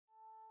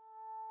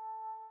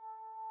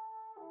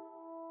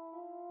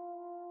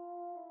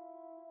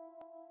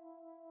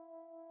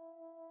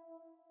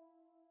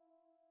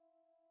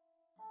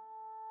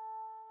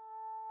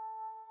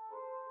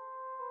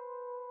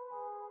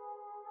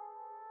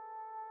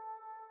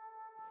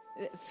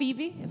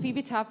Phoebe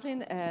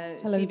Taplin.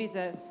 Hello. Phoebe's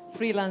a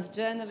freelance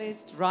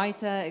journalist,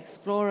 writer,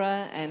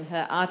 explorer, and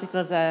her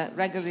articles are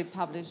regularly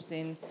published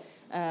in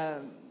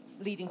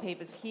leading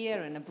papers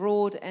here and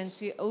abroad. And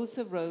she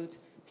also wrote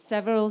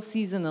several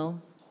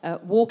seasonal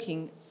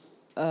walking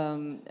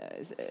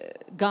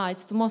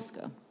guides to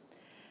Moscow.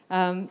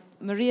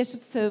 Maria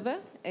Shevstova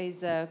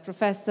is a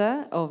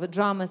professor of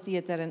drama,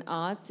 theatre and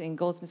arts in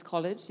Goldsmiths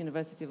College,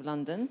 University of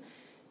London.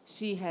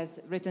 She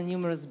has written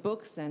numerous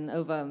books and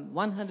over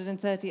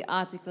 130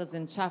 articles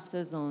and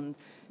chapters on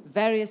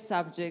various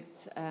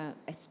subjects,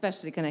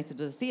 especially connected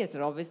to the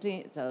theatre,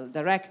 obviously, so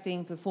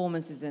directing,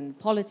 performances in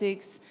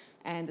politics,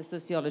 and the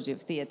sociology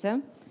of theatre.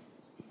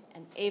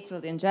 And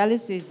April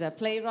Angelis is a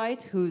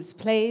playwright whose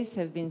plays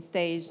have been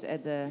staged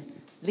at the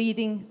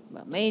leading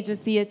major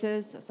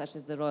theatres, such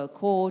as the Royal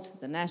Court,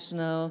 the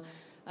National,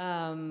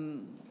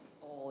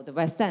 or the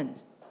West End.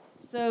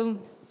 So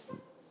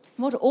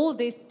what all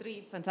these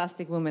three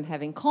fantastic women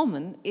have in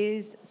common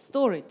is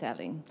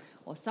storytelling,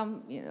 or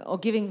or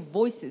giving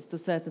voices to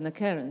certain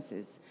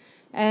occurrences.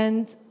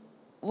 And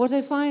what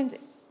I find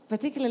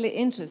particularly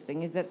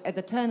interesting is that at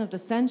the turn of the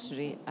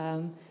century,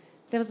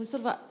 there was a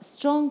sort of a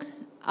strong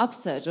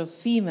upsurge of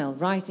female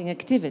writing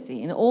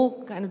activity in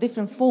all kind of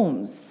different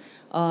forms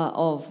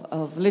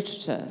of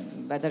literature,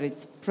 whether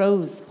it's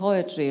prose,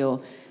 poetry, or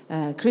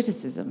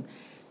criticism.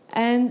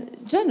 And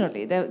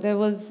generally, there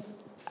was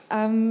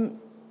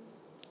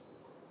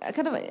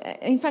kind of,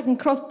 in fact,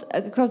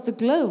 across the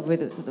globe,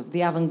 with sort of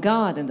the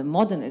avant-garde and the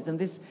modernism,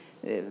 this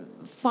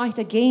fight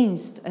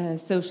against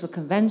social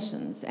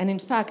conventions. And in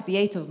fact, the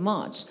 8th of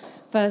March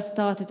first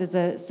started as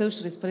a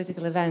socialist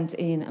political event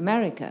in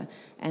America,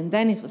 and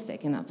then it was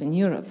taken up in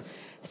Europe.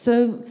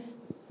 So,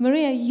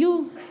 Maria,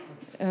 you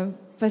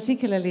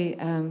particularly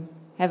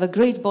have a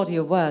great body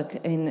of work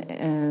in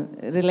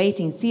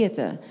relating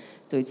theatre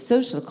to its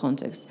social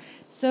context.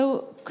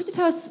 So, could you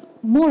tell us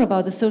more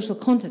about the social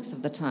context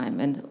of the time,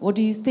 and what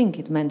do you think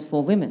it meant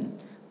for women?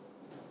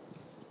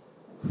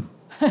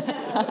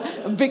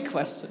 A big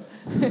question.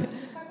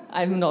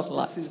 I'm not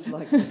like. This is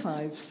like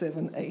 5,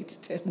 7, 8,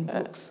 10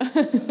 books.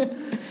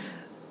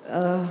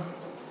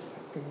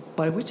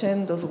 By which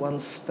end does one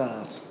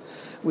start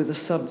with a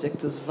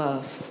subject as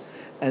vast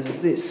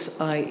as this,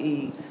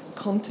 i.e.,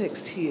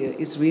 context here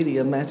is really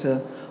a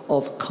matter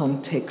of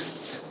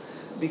contexts,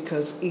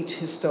 because each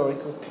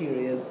historical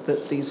period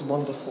that these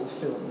wonderful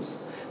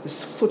films,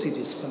 this footage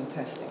is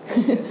fantastic.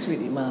 It's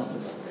really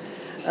marvelous.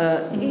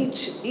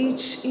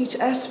 Each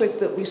aspect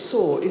that we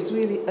saw is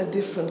really a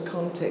different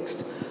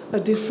context, a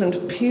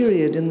different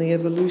period in the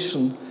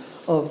evolution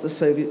of the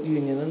Soviet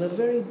Union, and a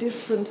very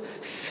different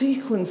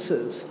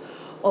sequences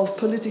of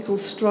political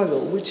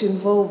struggle, which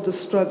involved the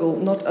struggle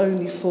not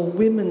only for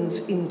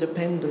women's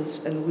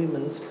independence and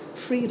women's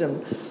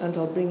freedom, and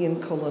I'll bring in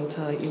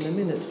Kollontai in a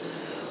minute,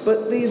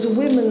 but these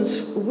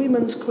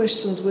women's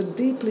questions were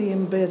deeply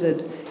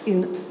embedded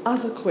in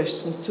other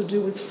questions to do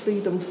with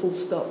freedom, full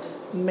stop,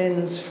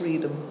 men's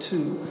freedom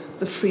too,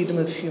 the freedom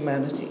of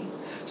humanity.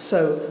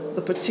 So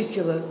the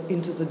particular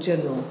into the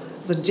general,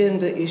 the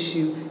gender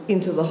issue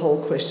into the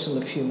whole question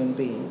of human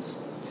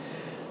beings.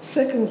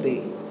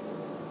 Secondly,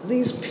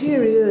 these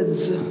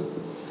periods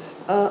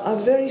are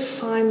very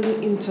finely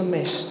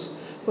intermeshed,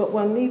 but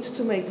one needs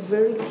to make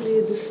very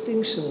clear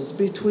distinctions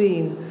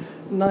between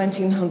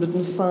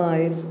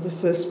 1905, the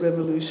first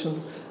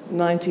revolution,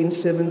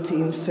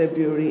 1917,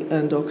 February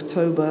and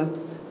October,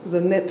 the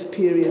NEP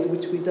period,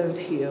 which we don't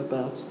hear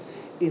about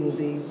in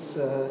this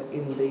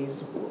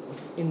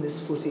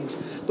footage,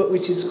 but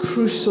which is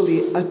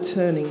crucially a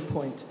turning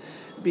point,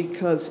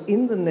 because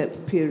in the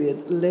NEP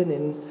period,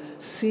 Lenin,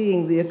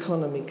 seeing the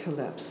economy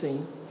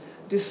collapsing,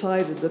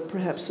 decided that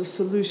perhaps a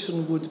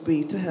solution would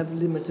be to have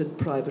limited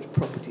private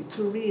property,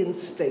 to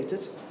reinstate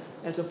it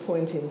at a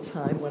point in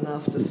time when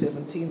after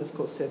 17, of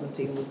course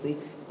 17 was the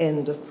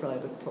end of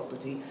private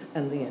property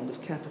and the end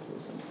of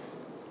capitalism.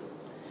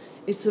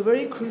 It's a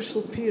very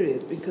crucial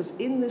period, because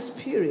in this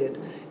period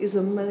is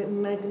a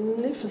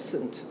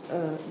magnificent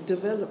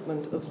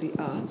development of the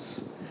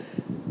arts.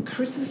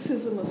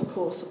 Criticism, of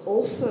course,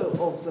 also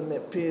of the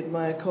NEP period.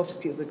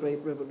 Mayakovsky, the great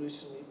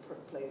revolutionary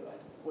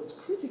playwright, was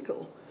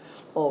critical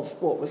of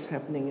what was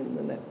happening in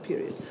the NEP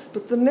period.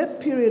 But the NEP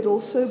period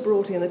also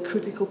brought in a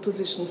critical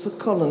position for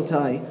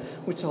Kollontai,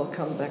 which I'll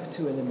come back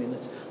to in a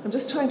minute. I'm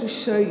just trying to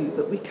show you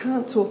that we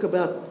can't talk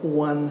about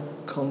one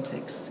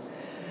context.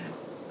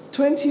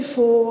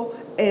 24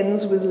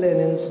 ends with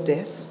Lenin's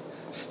death.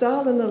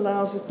 Stalin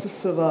allows it to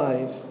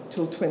survive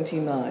till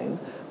 29,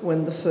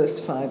 when the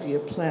first 5-year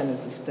plan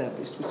is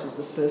established, which is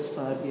the first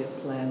 5-year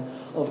plan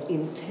of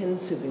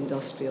intensive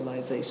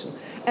industrialization.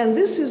 And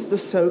this is the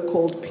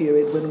so-called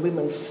period when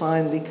women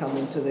finally come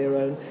into their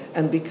own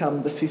and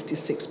become the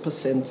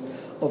 56%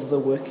 of the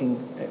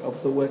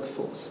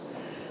workforce.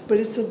 But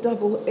it's a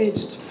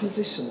double-edged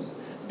position,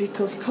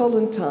 because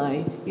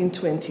Kollontai in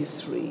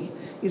 23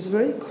 is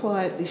very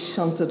quietly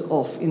shunted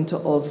off into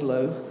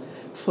Oslo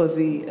for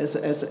as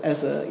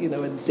a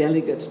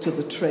delegate to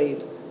the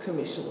trade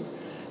commissions.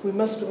 We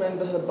must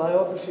remember her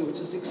biography, which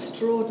is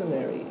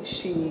extraordinary.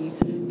 She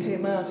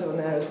came out of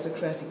an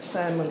aristocratic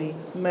family,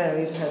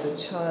 married, had a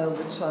child.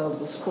 The child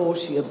was 4.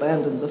 She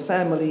abandoned the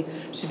family.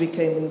 She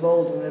became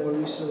involved in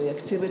revolutionary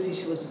activity.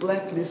 She was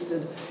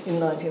blacklisted in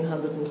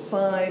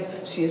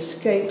 1905. She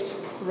escaped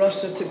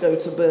Russia to go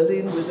to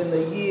Berlin within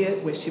a year,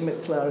 where she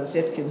met Clara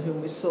Zetkin,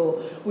 whom we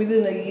saw.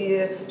 Within a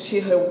year,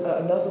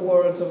 another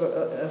warrant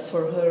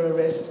for her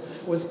arrest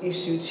was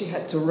issued. She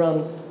had to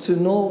run to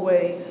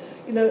Norway.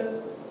 You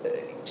know,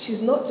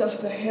 she's not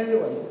just a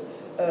heroine.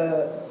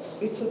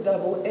 It's a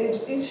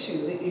double-edged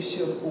issue, the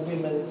issue of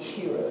women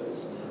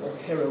heroes or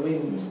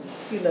heroines.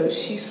 You know,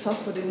 she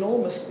suffered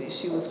enormously.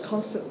 She was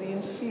constantly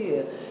in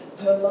fear.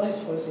 Her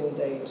life was in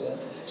danger.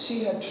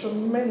 She had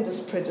tremendous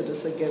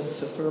prejudice against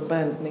her for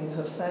abandoning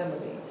her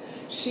family.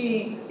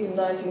 She, in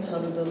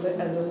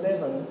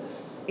 1911,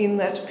 in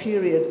that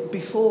period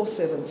before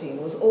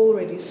 17, was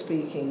already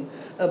speaking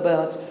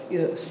about, you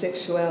know,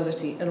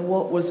 sexuality and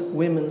what was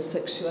women's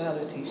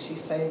sexuality. She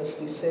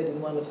famously said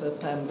in one of her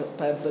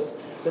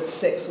pamphlets that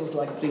sex was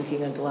like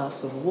drinking a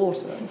glass of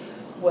water.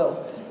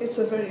 Well, it's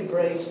a very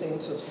brave thing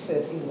to have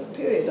said in the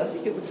period. I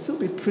think it would still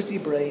be pretty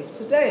brave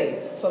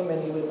today for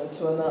many women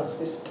to announce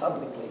this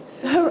publicly.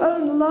 Her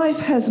own life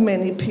has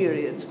many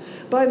periods.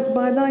 By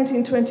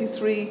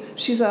 1923,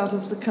 she's out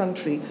of the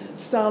country.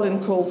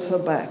 Stalin calls her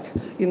back.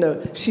 You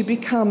know, she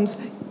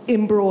becomes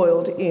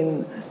embroiled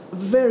in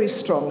very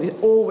strongly,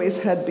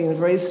 always had been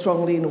very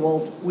strongly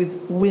involved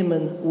with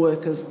women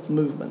workers'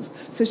 movements.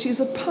 So she's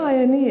a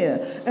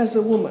pioneer as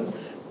a woman.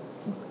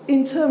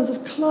 In terms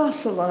of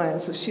class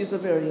alliances, she's a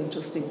very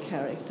interesting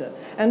character.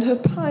 And her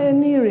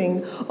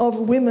pioneering of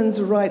women's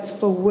rights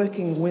for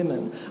working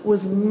women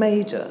was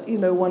major. You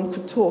know, one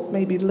could talk,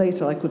 maybe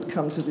later I could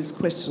come to this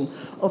question,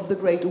 of the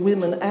great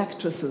women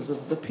actresses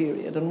of the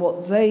period and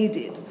what they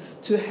did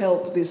to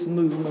help this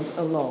movement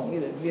along.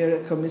 You know,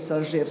 Vera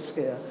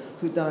Komisarjevskaya,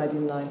 who died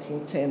in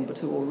 1910, but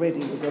who already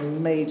was a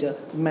major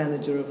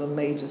manager of a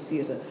major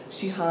theatre.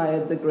 She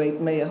hired the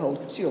great Meyerhold.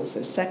 She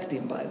also sacked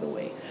him, by the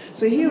way.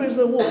 So here is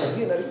a woman,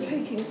 you know,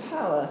 taking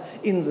power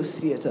in the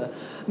theatre.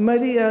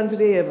 Maria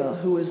Andreeva,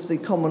 who is the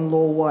common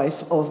law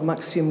wife of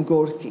Maxim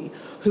Gorky,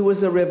 who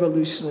was a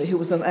revolutionary, who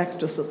was an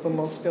actress at the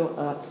Moscow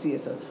Art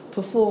Theatre,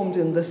 performed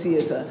in the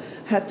theatre,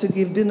 had to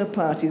give dinner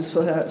parties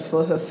for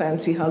her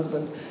fancy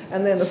husband,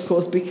 and then, of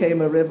course,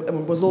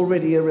 was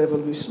already a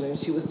revolutionary, and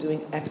she was doing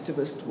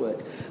activist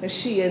work. And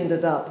she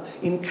ended up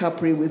in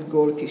Capri with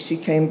Gorky. She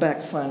came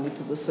back finally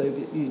to the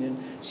Soviet Union.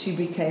 She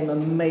became a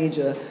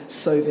major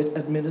Soviet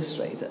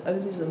administrator. I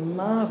mean, these are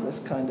marvelous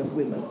kind of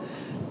women.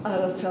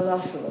 Alla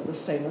Talasova, the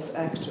famous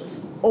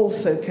actress,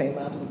 also came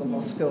out of the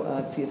Moscow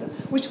Art Theatre,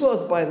 which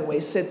was, by the way,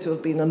 said to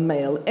have been a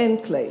male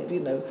enclave, you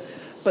know.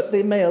 But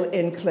the male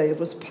enclave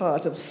was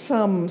part of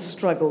some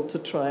struggle to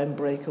try and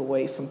break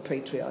away from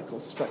patriarchal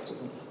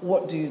structures. And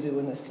what do you do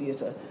in a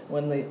theatre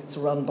when it's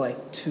run by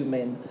 2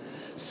 men?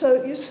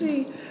 So, you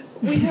see,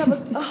 we have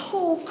a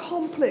whole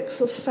complex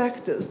of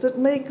factors that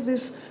make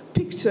this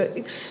picture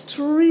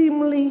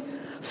extremely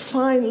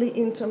finely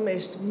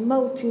intermeshed,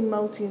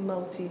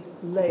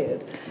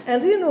 multi-layered.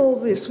 And in all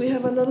this, we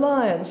have an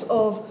alliance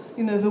of,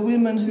 you know, the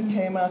women who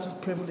came out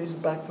of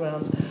privileged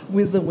backgrounds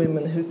with the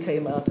women who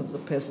came out of the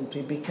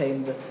peasantry,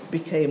 became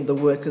the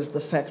workers, the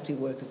factory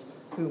workers,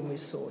 whom we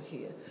saw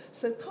here.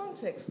 So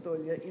context,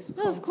 Dolya, is context.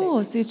 No, of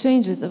course, it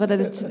changes, but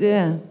it's,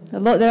 yeah,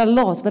 there are a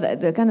lot, but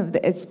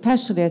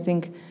especially, I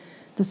think,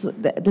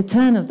 the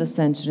turn of the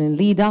century and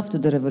lead up to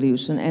the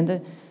revolution and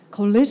the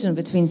collision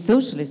between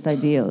socialist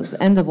ideals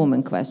and the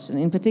woman question,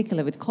 in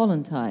particular with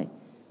Kollontai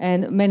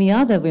and many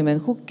other women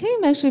who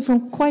came actually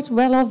from quite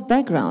well-off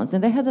backgrounds,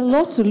 and they had a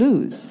lot to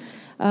lose,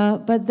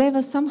 but they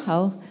were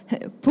somehow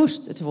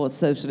pushed towards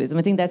socialism.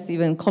 I think that's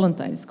even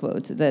Kollontai's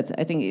quote, that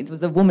I think it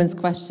was a woman's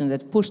question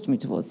that pushed me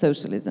towards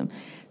socialism.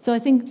 So I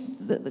think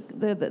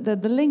the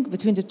link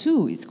between the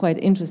two is quite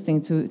interesting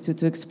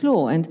to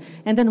explore, and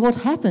then what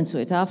happened to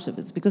it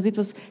afterwards, because it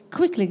was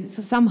quickly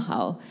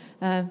somehow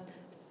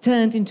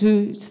turned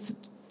into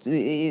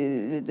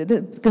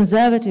the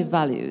conservative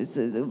values,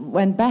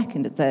 went back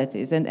in the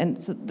 30s,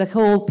 and so the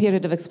whole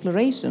period of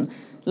exploration,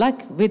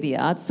 like with the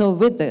art, so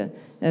with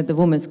the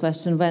woman's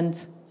question,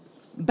 went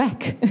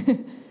back.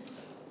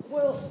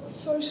 Well,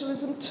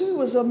 socialism too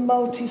was a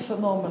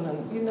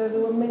multi-phenomenon. You know, there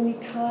were many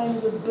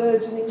kinds of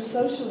burgeoning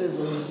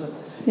socialisms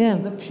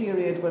in the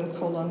period when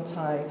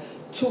Kollontai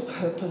took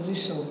her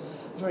position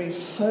very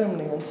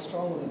firmly and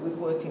strongly with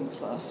working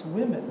class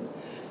women.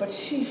 But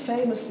she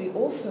famously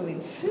also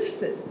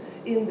insisted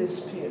in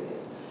this period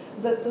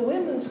that the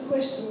women's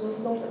question was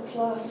not a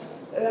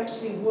class, it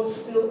actually was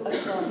still a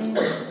class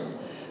question.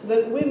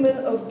 That women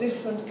of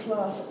different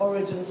class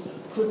origins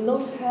could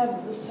not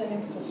have the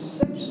same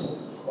perception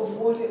of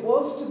what it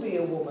was to be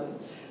a woman,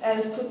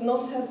 and could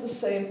not have the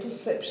same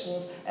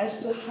perceptions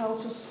as to how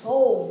to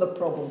solve the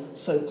problem,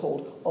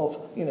 so-called, of,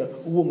 you know,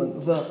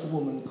 the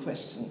woman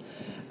question.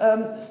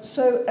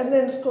 And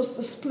then, of course,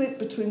 the split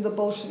between the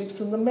Bolsheviks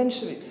and the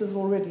Mensheviks is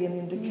already an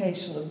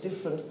indication of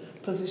different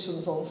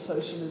positions on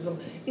socialism.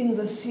 In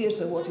the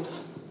theatre, what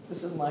is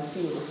this is my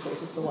field, of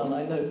course, it's the one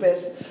I know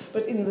best,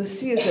 but in the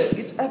theatre,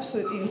 it's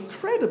absolutely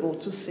incredible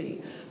to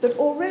see that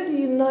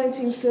already in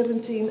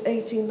 1917,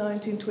 18,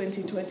 19,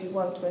 20,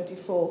 21,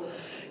 24,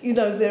 you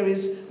know, there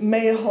is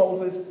Meyerhold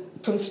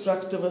with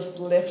Constructivist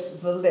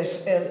Left, the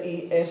Left,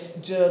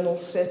 LEF journal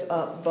set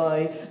up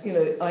by, you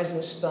know,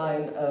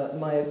 Eisenstein,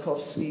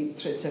 Mayakovsky,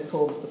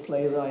 Tretyakov, the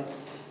playwright,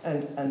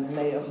 and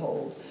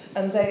Meyerhold.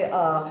 And they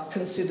are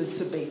considered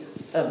to be,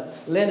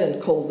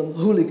 Lenin called them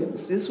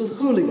hooligans. This was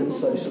hooligan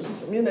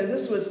socialism. You know,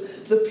 this was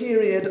the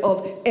period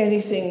of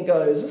anything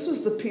goes. This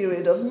was the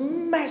period of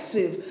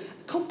massive,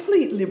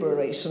 complete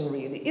liberation,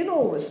 really, in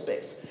all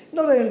respects.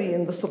 Not only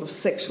in the sort of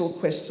sexual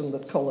question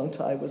that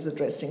Kollontai was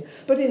addressing,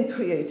 but in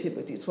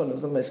creativity. It's one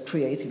of the most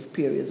creative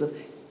periods of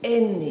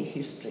any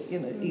history, you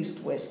know,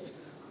 East-West,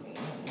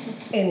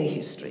 any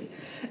history.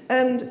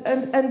 And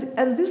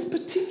this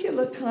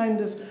particular kind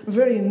of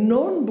very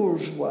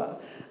non-bourgeois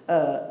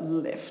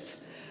left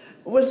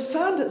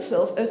found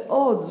itself at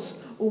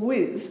odds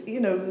with,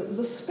 you know,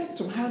 the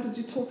spectrum. How did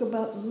you talk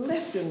about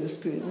left in this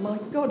period? My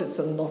God, it's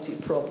a knotty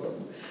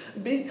problem.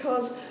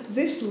 Because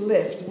this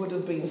left would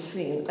have been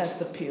seen at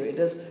the period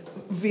as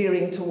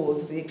veering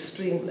towards the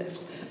extreme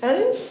left. And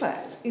in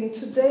fact, in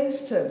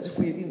today's terms, if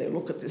we, you know,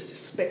 look at this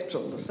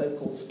spectrum, the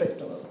so-called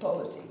spectrum of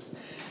politics,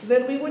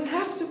 then we would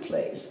have to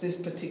place this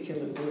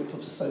particular group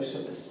of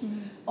socialists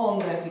on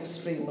that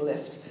extreme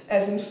left,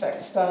 as in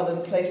fact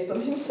Stalin placed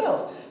them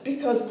himself,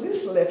 because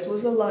this left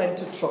was aligned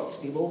to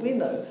Trotsky. Well, we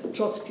know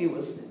Trotsky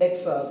was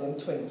exiled in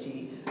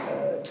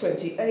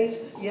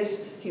 28.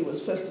 Yes, he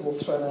was first of all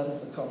thrown out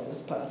of the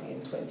Communist Party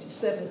in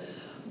 27.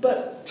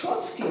 But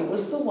Trotsky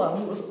was the one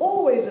who was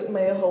always at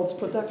Meyerhold's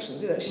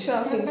productions, you know,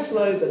 shouting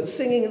slogans,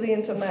 singing the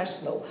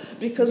International,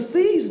 because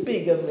these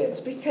big events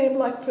became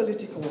like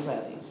political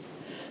rallies.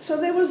 So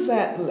there was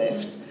that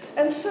left.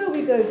 And so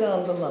we go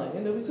down the line.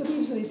 You know, we could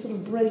easily sort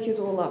of break it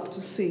all up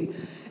to see.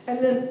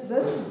 And then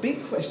the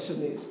big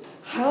question is,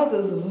 how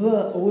does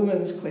the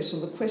women's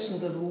question, the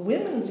questions of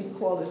women's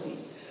equality,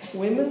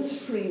 women's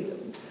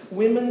freedom,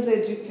 women's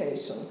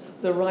education,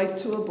 the right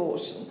to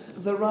abortion,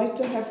 the right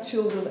to have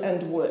children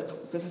and work,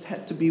 because it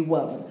had to be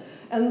one,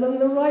 and then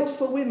the right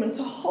for women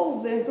to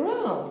hold their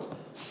ground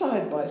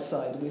side by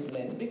side with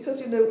men,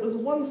 because, you know, it was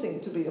one thing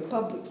to be a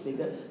public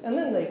figure, and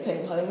then they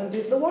came home and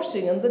did the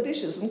washing and the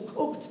dishes and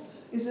cooked.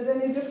 Is it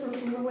any different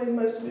from the way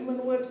most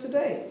women work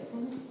today?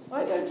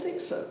 I don't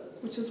think so,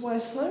 which is why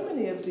so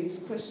many of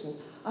these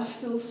questions are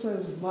still so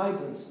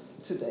vibrant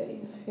today.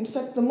 In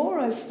fact, the more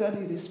I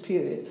study this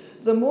period,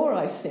 the more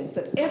I think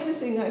that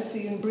everything I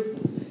see in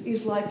Britain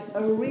is like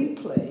a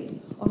replay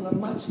on a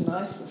much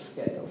nicer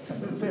scale, a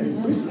very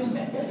British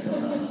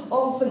scale,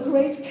 of the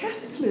great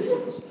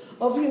cataclysms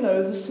of, you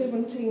know, the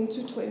 17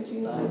 to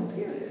 29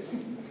 period.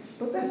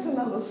 But that's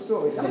another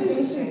story. I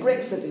even see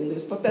Brexit in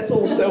this, but that's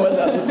also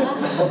another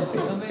story.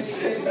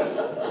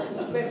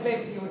 Maybe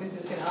the audience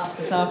is going to ask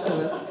us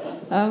afterwards.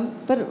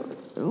 But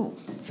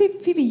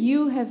Phoebe,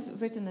 you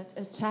have written a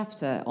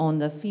chapter on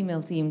the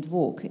female-themed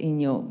walk in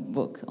your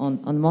book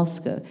on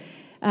Moscow.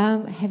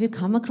 Have you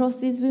come across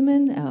these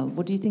women?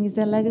 What do you think is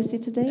their legacy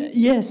today?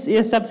 Yes,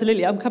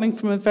 absolutely. I'm coming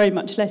from a very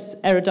much less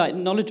erudite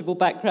and knowledgeable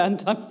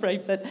background, I'm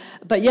afraid.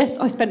 But yes,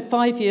 I spent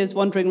 5 years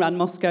wandering around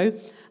Moscow.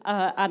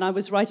 And I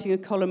was writing a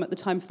column at the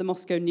time for the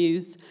Moscow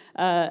News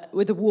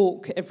with a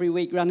walk every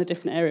week around a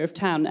different area of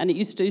town. And it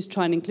used to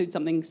try and include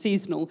something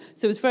seasonal.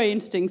 So it was very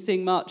interesting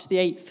seeing March the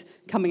 8th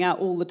coming out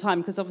all the time,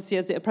 because obviously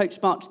as it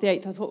approached March the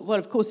 8th, I thought, well,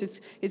 of course,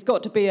 it's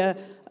got to be a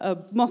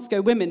Moscow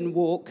women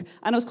walk.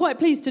 And I was quite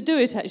pleased to do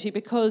it, actually,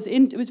 because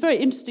it was very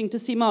interesting to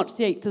see March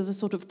the 8th as a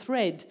sort of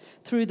thread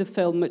through the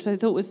film, which I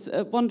thought was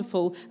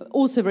wonderful.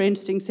 Also very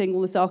interesting seeing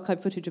all this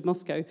archive footage of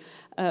Moscow,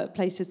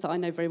 places that I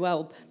know very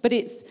well. But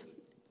it's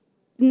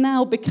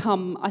now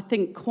become, I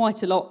think,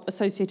 quite a lot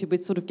associated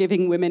with sort of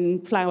giving women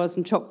flowers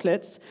and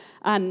chocolates,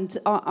 and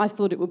I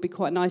thought it would be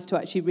quite nice to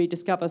actually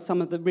rediscover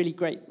some of the really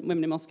great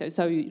women in Moscow.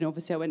 So, you know,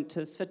 obviously I went to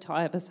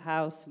Svetaeva's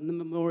house and the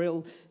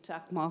memorial to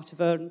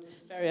Akhmatova and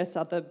various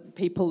other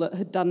people that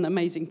had done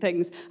amazing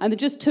things. And there are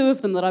just two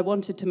of them that I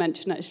wanted to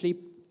mention, actually,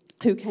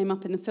 who came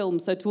up in the film.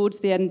 So towards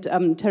the end,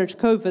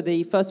 Tereshkova,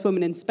 the first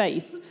woman in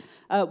space,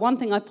 one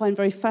thing I find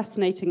very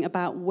fascinating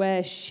about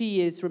where she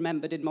is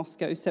remembered in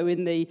Moscow, so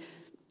in the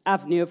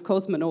Avenue of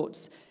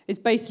Cosmonauts, is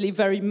basically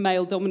very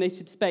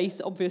male-dominated space,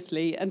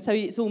 obviously, and so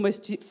it's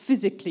almost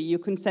physically you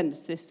can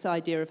sense this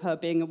idea of her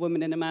being a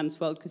woman in a man's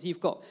world, because you've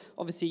got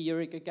obviously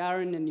Yuri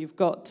Gagarin and you've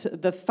got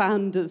the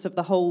founders of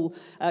the whole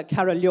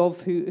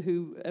Korolyov,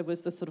 who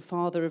was the sort of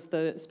father of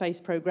the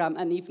space program,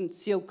 and even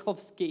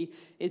Tsiolkovsky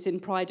is in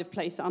pride of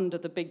place under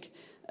the big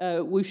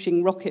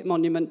whooshing rocket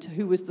monument,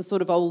 who was the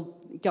sort of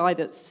old guy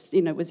that's,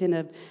 you know, was in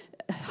a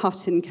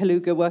hut in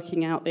Kaluga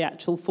working out the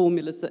actual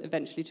formulas that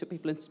eventually took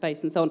people into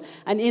space and so on.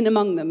 And in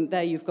among them,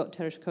 there you've got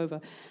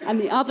Tereshkova. And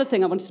the other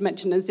thing I wanted to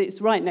mention is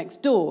it's right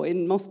next door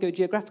in Moscow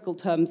geographical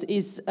terms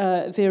is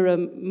Vera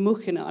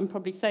Mukhina. I'm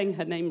probably saying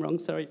her name wrong,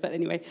 sorry, but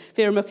anyway,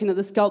 Vera Mukhina,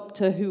 the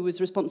sculptor who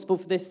was responsible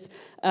for this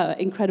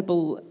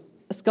incredible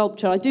a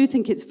sculpture. I do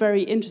think it's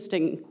very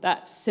interesting,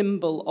 that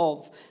symbol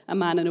of a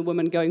man and a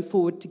woman going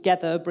forward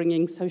together,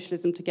 bringing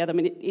socialism together. I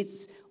mean,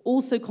 it's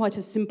also quite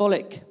a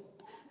symbolic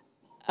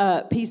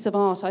piece of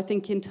art, I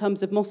think, in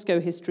terms of Moscow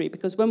history,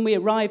 because when we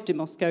arrived in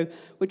Moscow,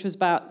 which was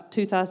about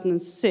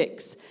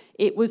 2006,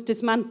 it was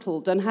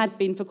dismantled and had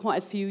been for quite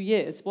a few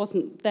years,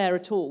 wasn't there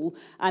at all,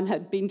 and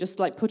had been just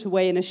like put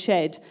away in a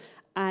shed.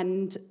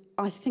 And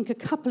I think a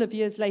couple of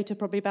years later,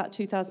 probably about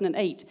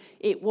 2008,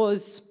 it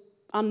was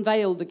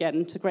unveiled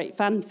again to great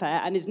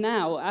fanfare and is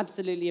now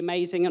absolutely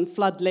amazing and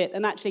floodlit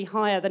and actually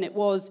higher than it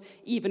was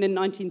even in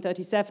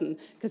 1937,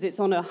 because it's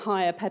on a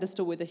higher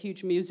pedestal with a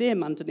huge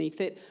museum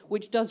underneath it,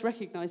 which does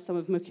recognise some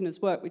of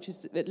Mukina's work, which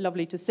is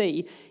lovely to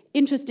see.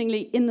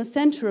 Interestingly, in the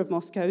centre of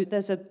Moscow,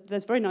 there's a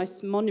very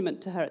nice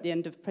monument to her at the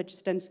end of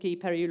Prechestensky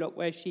Pereulok,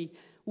 where she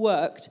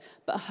worked,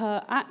 but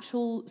her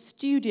actual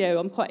studio,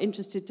 I'm quite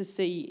interested to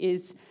see,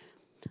 is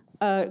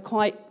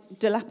quite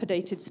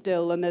dilapidated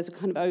still, and there's a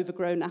kind of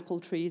overgrown apple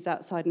trees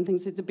outside and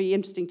things. It'd be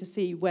interesting to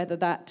see whether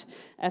that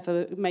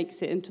ever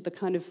makes it into the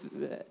kind of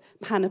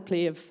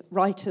panoply of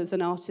writers'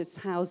 and artists'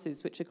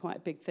 houses, which are quite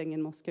a big thing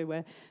in Moscow,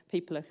 where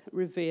people are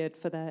revered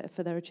for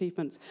their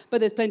achievements. But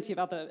there's plenty of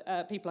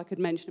other people I could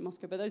mention in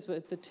Moscow, but those were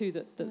the two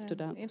that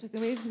stood out.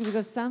 Interesting,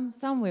 because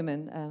some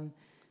women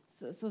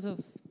sort of,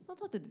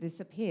 not that it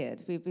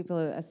disappeared. People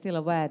are still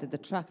aware that the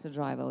tractor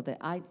driver, or the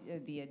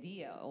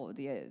idea, or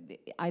the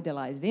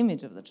idealized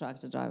image of the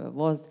tractor driver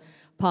was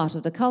part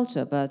of the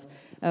culture. But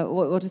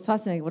what is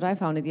fascinating, what I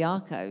found in the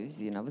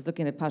archives, I was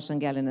looking at Pasha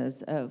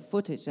Angelina's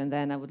footage, and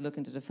then I would look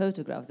into the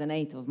photographs, and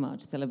 8th of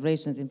March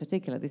celebrations in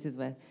particular. This is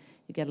where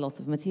you get lots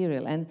of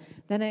material. And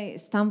then I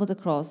stumbled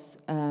across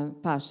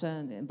Pasha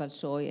and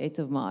Bolshoi, 8th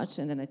of March,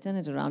 and then I turn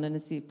it around and I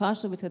see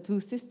Pasha with her 2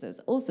 sisters,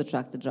 also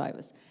tractor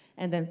drivers.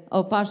 And then,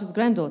 Pasha's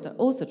granddaughter,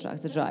 also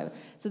tractor driver.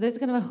 So there's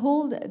kind of a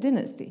whole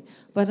dynasty.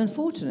 But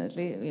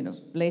unfortunately,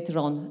 later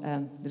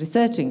on,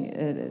 researching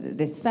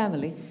this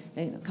family,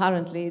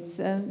 currently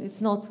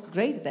it's not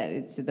great there.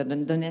 It's the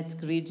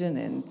Donetsk region,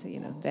 and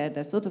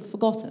they're sort of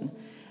forgotten.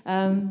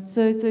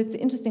 So it's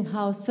interesting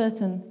how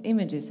certain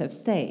images have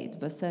stayed,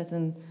 but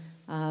certain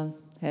are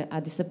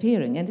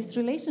disappearing. And this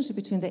relationship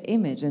between the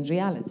image and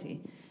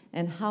reality,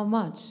 and how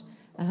much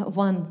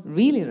one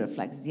really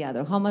reflects the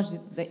other, how much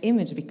the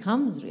image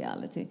becomes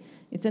reality.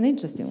 It's an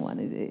interesting one,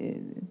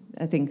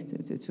 I think,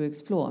 to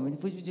explore. I mean,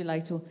 would you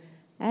like to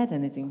add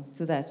anything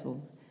to that?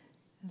 Or?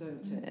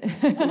 Don't.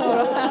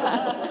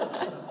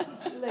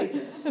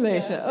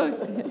 Later,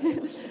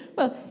 okay.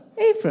 Well,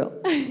 April,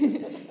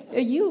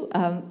 you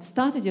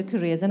started your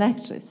career as an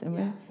actress, I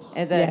mean,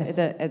 at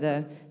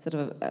a sort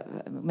of,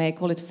 may I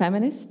call it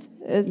feminist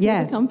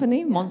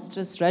company,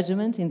 Monstrous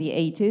Regiment in the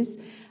 80s.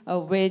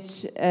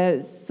 Which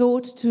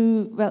sought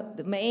to,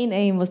 the main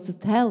aim was to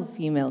tell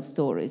female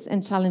stories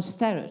and challenge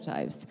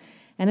stereotypes.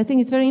 And I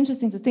think it's very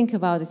interesting to think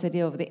about this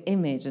idea of the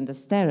image and the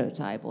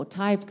stereotype, or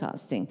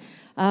typecasting.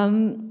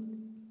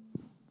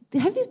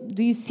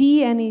 Do you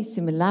see any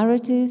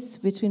similarities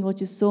between what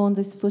you saw on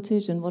this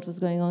footage and what was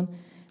going on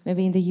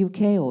maybe in the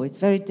UK, or it's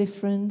very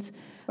different?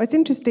 Well, it's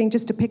interesting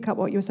just to pick up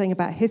what you were saying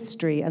about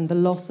history and the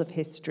loss of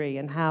history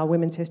and how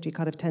women's history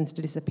kind of tends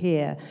to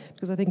disappear,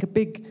 because I think a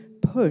big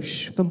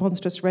push for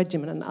Monstrous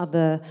Regiment and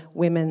other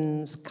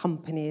women's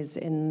companies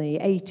in the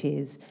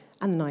 80s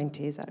and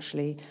 90s,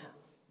 actually,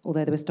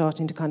 although they were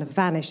starting to kind of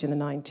vanish in the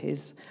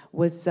 90s,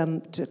 was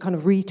to kind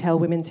of retell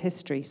women's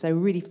history. So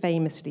really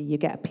famously, you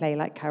get a play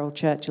like Carol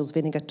Churchill's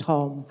Vinegar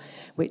Tom,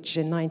 which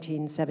in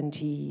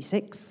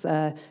 1976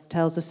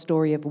 tells a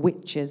story of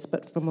witches,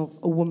 but from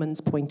a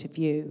woman's point of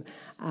view.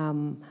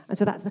 And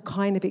so that's the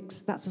kind of,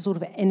 that's the sort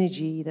of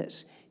energy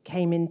that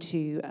came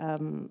into,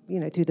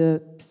 through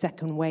the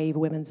second wave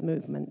women's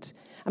movement.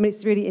 I mean,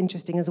 it's really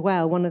interesting as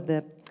well. One of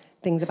the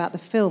things about the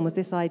film was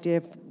this idea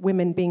of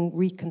women being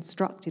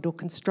reconstructed or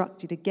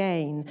constructed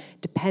again,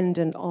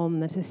 dependent on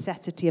the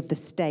necessity of the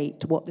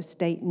state, what the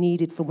state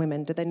needed from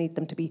women. Do they need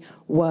them to be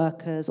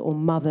workers or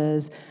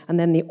mothers? And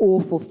then the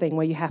awful thing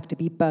where you have to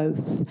be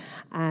both.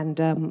 And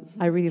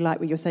I really like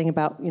what you're saying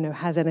about,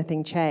 has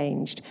anything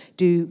changed?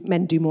 Do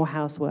men do more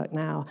housework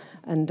now?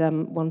 And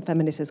one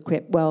feminist has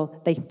quipped, well,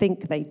 they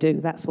think they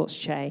do. That's what's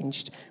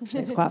changed. Which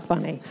is quite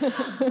funny.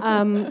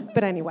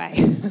 But anyway,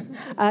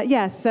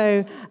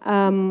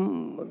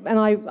 and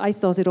I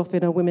started off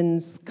in a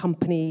women's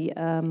company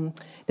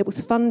that was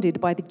funded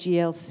by the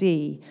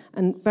GLC.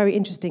 And very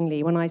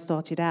interestingly, when I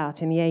started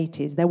out in the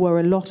 80s, there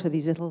were a lot of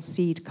these little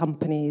seed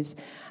companies.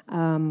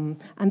 And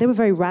they were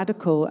very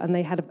radical, and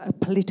they had a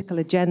political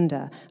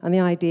agenda. And the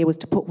idea was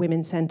to put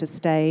women centre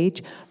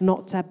stage,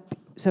 not to...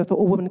 So if a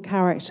woman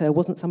character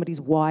wasn't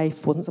somebody's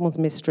wife, wasn't someone's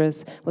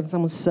mistress, wasn't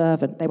someone's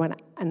servant, they were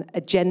an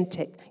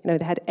agentic,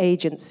 they had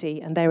agency,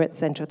 and they were at the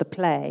centre of the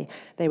play.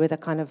 They were the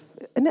kind of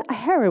a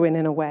heroine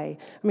in a way.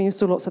 I mean, you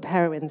saw lots of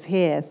heroines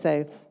here,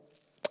 so...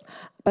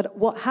 But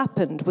what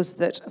happened was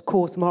that, of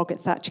course, Margaret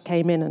Thatcher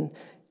came in and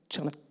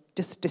kind of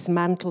just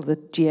dismantled the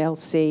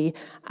GLC,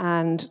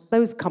 and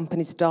those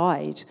companies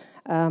died.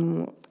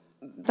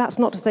 that's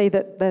not to say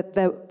that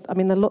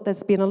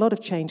there's been a lot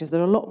of changes.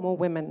 There are a lot more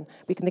women.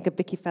 We can think of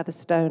Vicky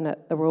Featherstone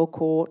at the Royal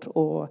Court,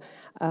 or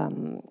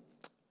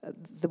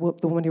the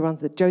woman who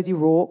runs Josie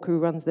Rourke, who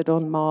runs the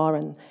Don Mar,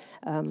 and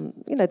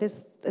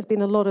there's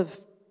been a lot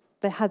of,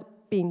 there has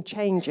been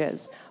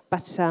changes,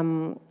 but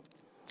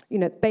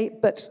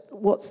but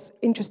what's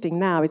interesting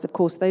now is, of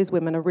course, those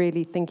women are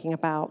really thinking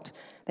about.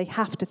 They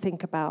have to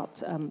think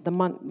about the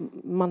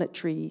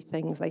monetary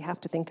things. They have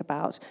to think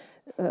about,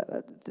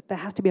 there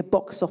has to be a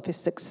box office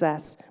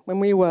success. When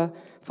we were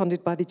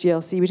funded by the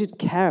GLC, we didn't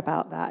care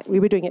about that. We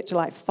were doing it to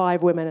like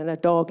 5 women and a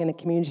dog in a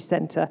community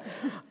centre.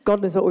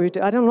 God knows what we were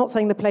doing. I'm not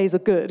saying the plays are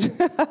good.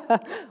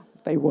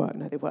 They were,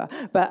 no, they were.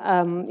 But,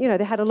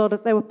 they had a lot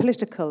of, they were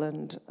political,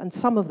 and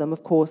some of them,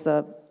 of course,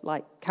 are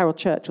like Carol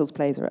Churchill's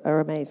plays are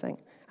amazing.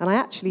 And I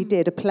actually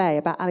did a play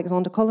about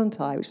Alexander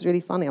Kollontai, which was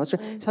really funny. I was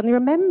suddenly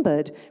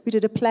remembered we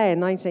did a play in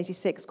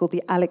 1986 called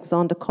The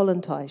Alexander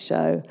Kollontai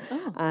Show.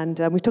 Oh. And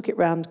we took it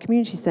around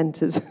community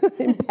centres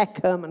in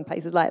Peckham and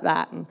places like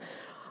that. And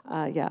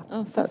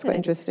that's quite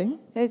interesting.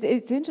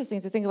 It's interesting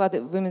to think about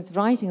the women's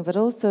writing, but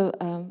also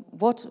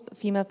what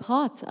female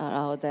parts are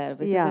out there.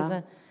 Because as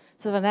a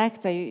sort of an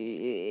actor,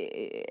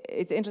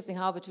 it's interesting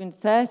how between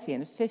 30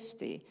 and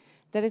 50,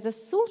 there is a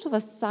sort of a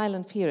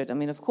silent period. I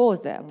mean, of course,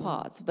 there are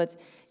parts, but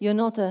you're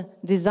not a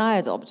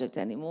desired object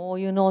anymore.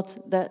 You're not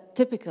the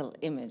typical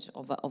image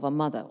of a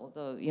mother,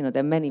 although,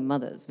 there are many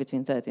mothers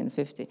between 30 and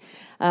 50.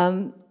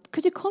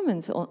 Could you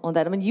comment on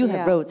that? I mean, you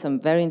have wrote some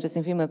very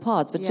interesting female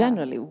parts, but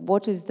generally,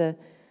 what is the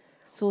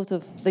sort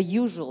of the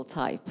usual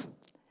type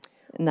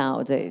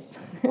nowadays?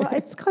 Well,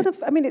 it's kind of,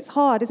 it's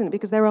hard, isn't it?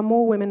 Because there are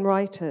more women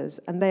writers,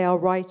 and they are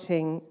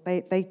writing,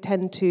 they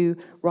tend to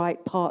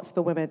write parts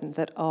for women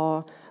that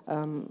are,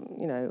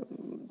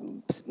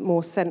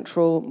 more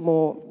central,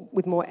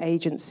 with more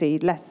agency,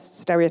 less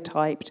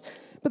stereotyped.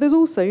 But there's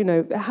also,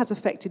 it has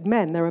affected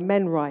men. There are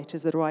men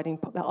writers that are writing,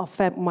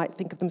 that might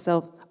think of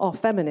themselves are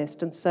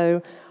feminist, and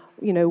so,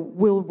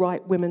 will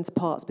write women's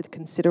parts with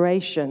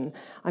consideration.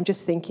 I'm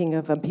just thinking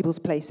of People's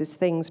Places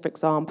Things, for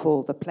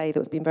example, the play that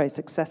was been very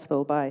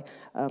successful by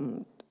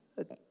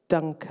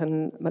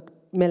Duncan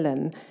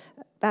Macmillan.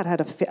 That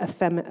had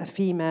a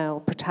female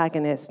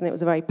protagonist, and it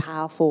was a very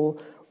powerful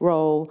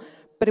role.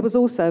 But it was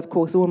also, of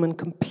course, a woman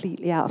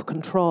completely out of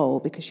control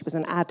because she was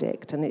an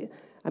addict. And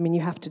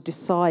you have to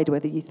decide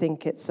whether you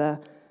think it's that's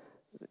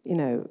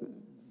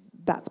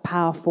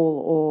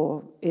powerful,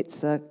 or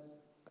it's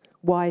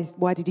why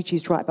did you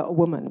choose to write about a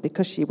woman?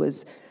 Because she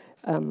was,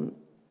 in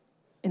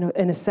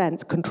a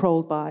sense,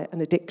 controlled by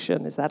an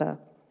addiction. That's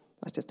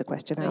just a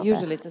question out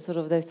usually there. It's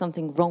there's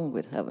something wrong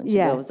with her when she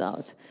goes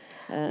out.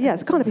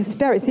 It's kind of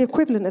hysteric. It's the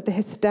equivalent of the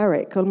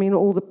hysteric.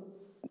 All the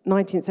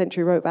 19th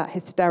century wrote about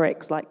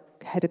hysterics, like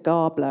Hedda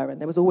Gabler, and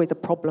there was always a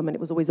problem, and it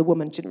was always a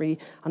woman. She didn't really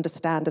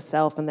understand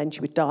herself, and then she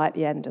would die at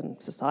the end, and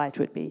society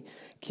would be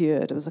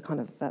cured. It was a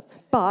kind of that.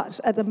 But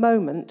at the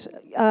moment,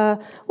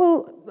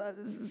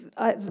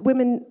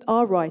 women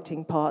are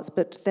writing parts,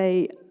 but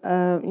they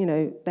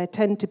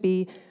tend to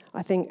be,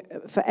 I think,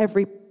 for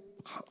every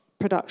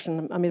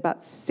production,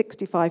 about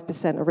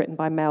 65% are written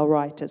by male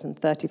writers and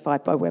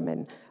 35% by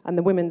women, and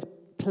the women's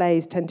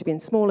plays tend to be in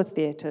smaller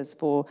theatres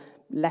for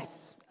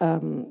less.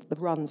 The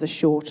runs are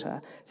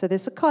shorter, so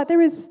there's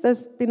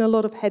been a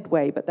lot of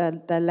headway, but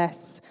they're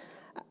less.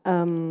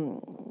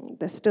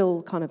 There's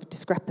still kind of a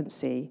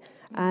discrepancy.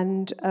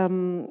 And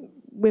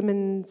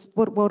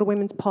what are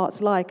women's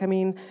parts like?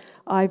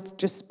 I've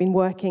just been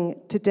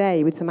working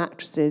today with some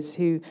actresses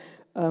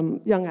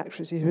young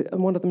actresses,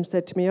 and one of them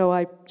said to me,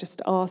 I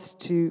just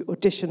asked to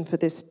audition for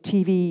this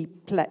TV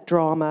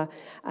drama,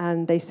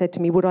 and they said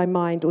to me, would I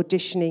mind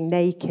auditioning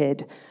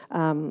naked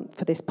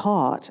for this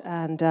part?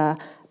 And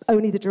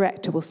only the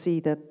director will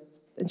see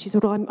and she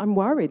said, I'm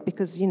worried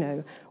because,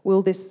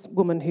 will this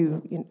woman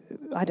who,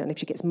 I don't know if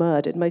she gets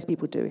murdered. Most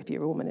people do if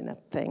you're a woman in a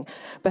thing.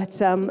 But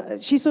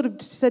she sort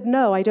of said,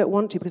 no, I don't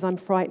want to because I'm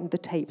frightened the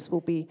tapes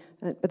will be,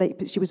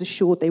 but she was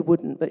assured they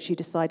wouldn't, but she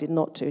decided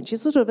not to. And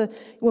she's sort of a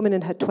woman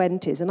in her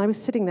 20s. And I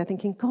was sitting there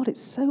thinking, God,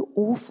 it's so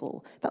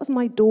awful. That was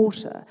my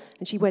daughter.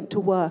 And she went to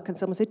work and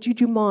someone said, do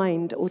you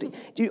mind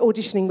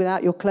auditioning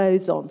without your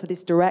clothes on for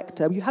this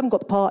director? You haven't got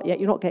the part yet,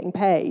 you're not getting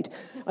paid.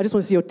 I just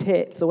want to see your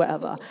tits or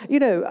whatever.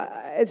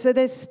 So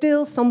there's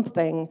still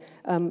something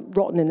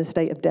rotten in the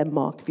state of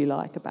Denmark, if you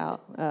like,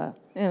 about...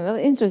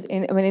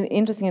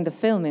 interesting in the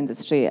film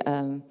industry,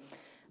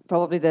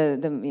 probably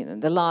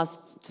the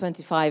last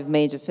 25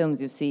 major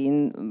films you've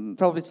seen,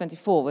 probably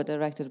 24 were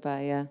directed by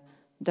a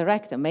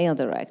male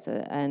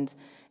director. And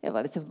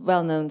it's a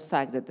well-known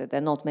fact that there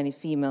are not many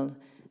female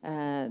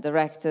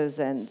directors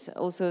and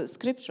also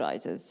script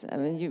writers.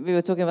 We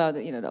were talking about,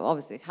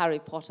 obviously Harry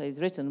Potter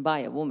is written by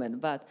a woman,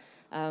 but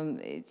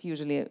it's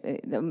usually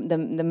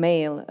the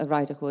male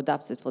writer who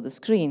adapts it for the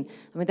screen.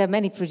 There are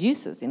many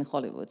producers in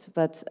Hollywood,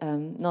 but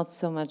not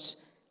so much,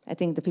 I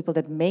think, the people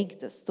that make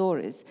the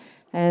stories.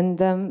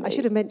 And I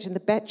should have mentioned the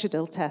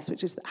Bechdel test,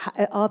 which is,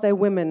 are there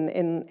women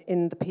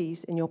in the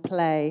piece, in your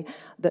play,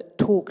 that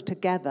talk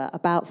together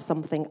about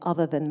something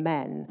other than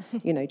men?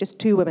 You know, just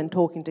two women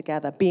talking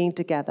together, being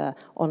together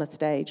on a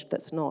stage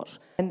that's not.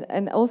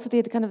 And also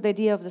the kind of the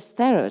idea of the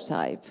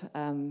stereotype.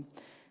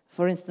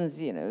 For instance,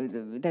 you know,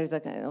 there's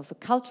also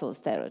cultural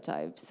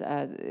stereotypes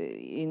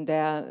in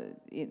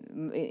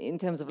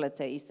terms of, let's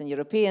say, Eastern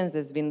Europeans.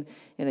 There's been,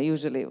 you know,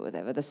 usually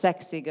whatever, the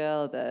sexy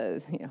girl, the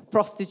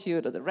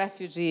prostitute, or the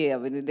refugee. I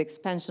mean, the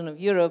expansion of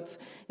Europe,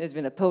 there's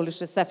been a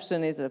Polish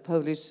receptionist or a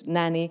Polish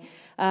nanny.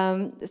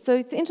 So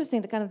it's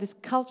interesting, the kind of these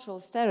cultural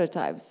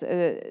stereotypes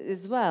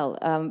as well.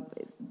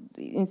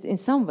 In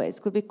some ways,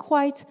 could be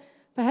quite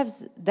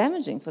perhaps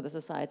damaging for the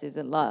societies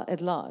at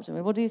large. I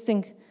mean, what do you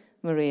think,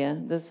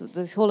 Maria,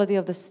 this whole idea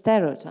of the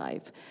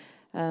stereotype,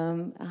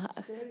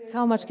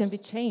 how much can be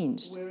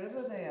changed?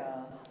 Wherever they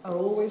are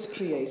always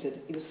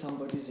created in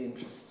somebody's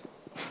interest.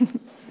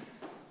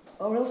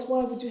 Or else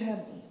why would you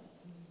have them?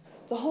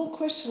 The whole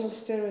question of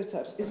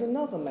stereotypes is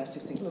another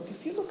massive thing. Look,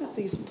 if you look at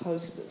these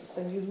posters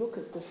and you look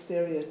at the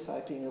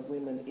stereotyping of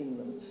women in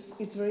them,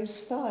 it's very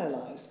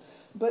stylized.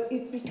 But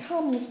it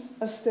becomes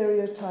a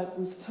stereotype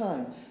with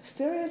time.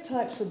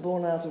 Stereotypes are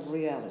born out of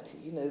reality.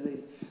 You know,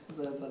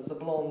 the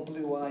blonde,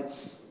 blue-eyed,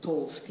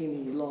 tall,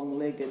 skinny,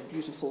 long-legged,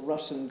 beautiful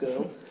Russian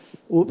girl.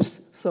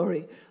 Oops,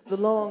 sorry.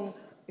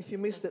 If you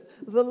missed it,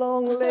 the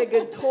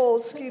long-legged,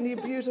 tall, skinny,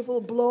 beautiful,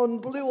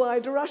 blonde,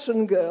 blue-eyed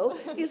Russian girl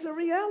is a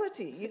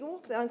reality. You can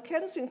walk down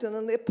Kensington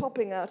and they're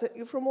popping out at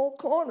you from all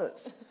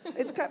corners.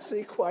 It's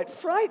absolutely quite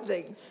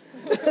frightening.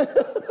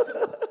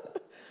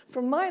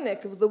 From my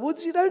neck of the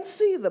woods, you don't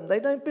see them. They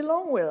don't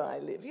belong where I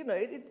live. You know,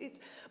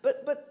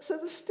 so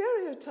the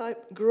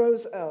stereotype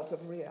grows out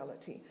of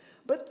reality.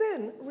 But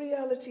then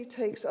reality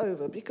takes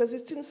over because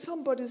it's in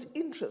somebody's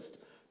interest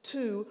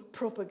to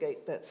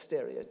propagate that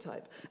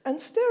stereotype. And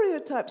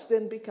stereotypes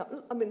then become,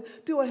 I mean,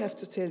 do I have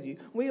to tell you?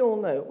 We all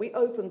know, we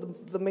open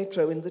the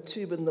metro in the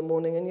tube in the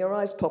morning and your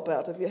eyes pop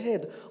out of your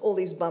head. All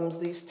these bums,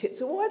 these tits,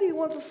 and why do you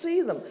want to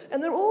see them?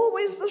 And they're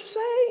always the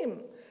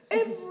same.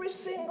 Every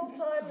single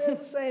time they're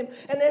the same,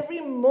 and every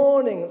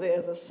morning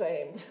they're the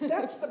same.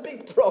 That's the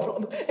big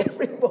problem.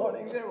 Every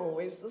morning they're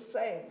always the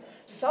same.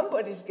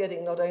 Somebody's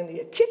getting not only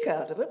a kick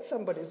out of it,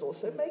 somebody's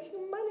also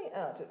making money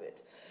out of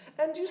it.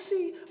 And you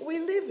see, we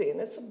live in,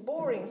 it's a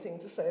boring thing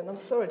to say, and I'm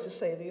sorry to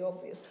say the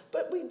obvious,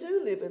 but we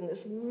do live in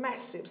this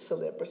massive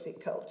celebrity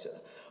culture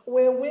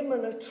where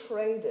women are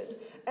traded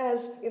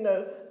as, you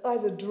know,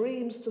 either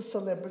dreams to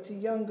celebrity.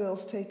 Young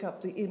girls take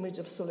up the image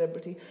of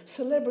celebrity.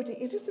 Celebrity,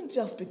 it isn't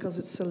just because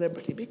it's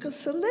celebrity, because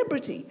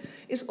celebrity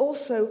is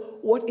also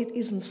what it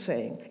isn't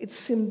saying. It's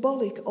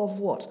symbolic of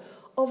what?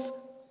 Of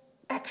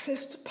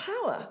access to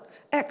power,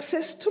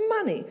 access to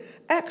money,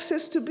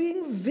 access to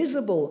being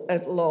visible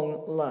at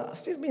long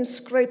last. You've been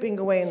scraping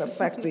away in a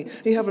factory,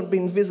 you haven't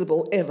been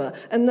visible ever,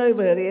 and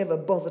nobody ever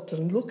bothered to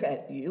look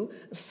at you.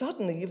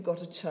 Suddenly you've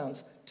got a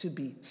chance to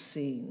be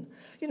seen.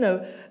 You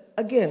know,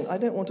 again, I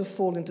don't want to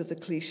fall into the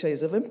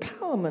cliches of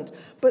empowerment,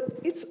 but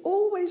it's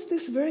always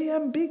this very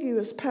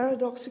ambiguous,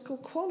 paradoxical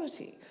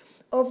quality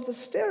of the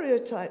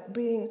stereotype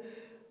being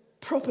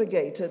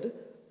propagated.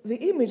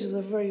 The image is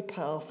a very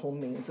powerful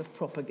means of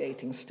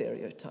propagating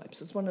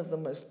stereotypes. It's one of the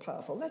most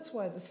powerful. That's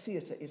why the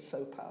theatre is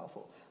so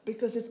powerful,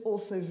 because it's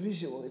also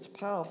visual. It's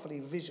powerfully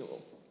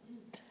visual,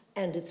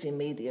 and it's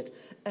immediate,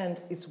 and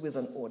it's with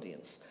an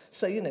audience.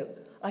 So, you know,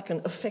 I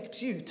can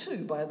affect you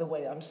too by the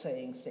way I'm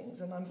saying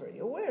things, and I'm very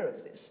aware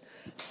of this.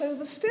 So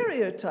the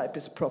stereotype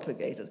is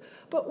propagated.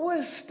 But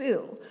worse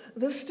still,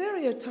 the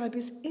stereotype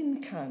is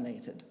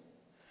incarnated.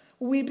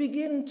 We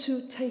begin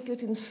to take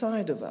it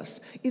inside of us.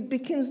 It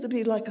begins to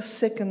be like a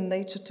second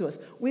nature to us.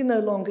 We no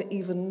longer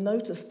even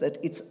notice that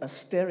it's a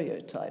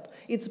stereotype.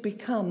 It's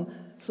become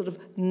sort of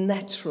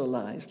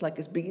naturalized, like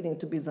it's beginning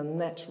to be the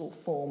natural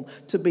form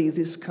to be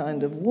this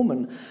kind of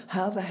woman.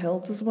 How the hell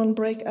does one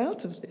break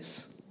out of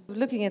this?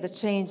 Looking at the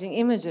changing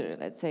imagery,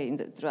 let's say,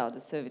 throughout the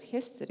Soviet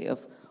history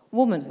of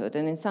womanhood,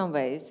 and in some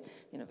ways,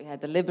 you know, we had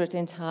the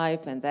libertine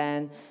type, and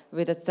then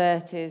with the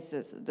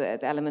 30s,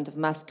 the element of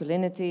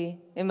masculinity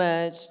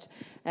emerged,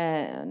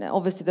 and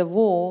obviously the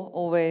war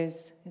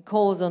always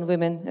calls on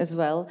women as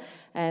well,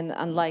 and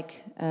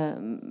unlike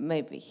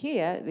maybe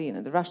here,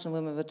 the Russian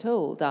women were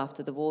told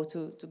after the war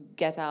to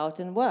get out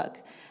and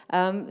work.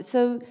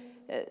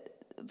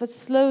 But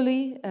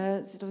slowly,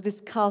 sort of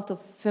this cult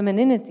of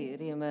femininity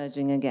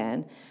re-emerging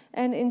again,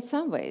 and in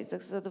some ways,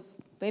 sort of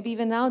maybe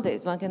even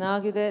nowadays, one can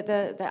argue that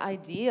the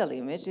ideal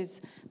image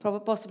is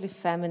possibly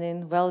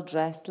feminine,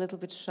 well-dressed, a little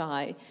bit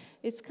shy.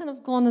 It's kind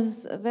of gone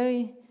as a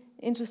very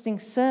interesting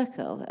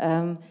circle.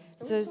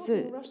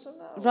 Russia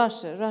now?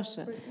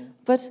 Russia.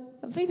 But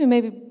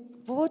maybe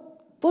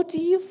what do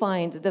you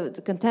find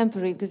the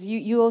contemporary? Because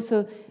you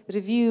also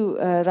review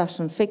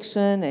Russian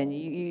fiction, and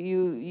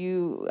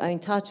you are in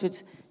touch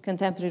with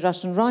contemporary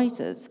Russian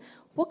writers.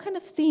 What kind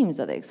of themes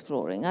are they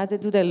exploring?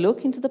 Do they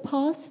look into the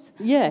past?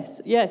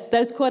 Yes.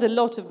 There's quite a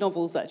lot of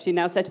novels actually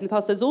now set in the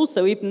past. There's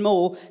also even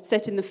more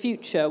set in the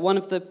future. One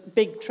of the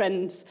big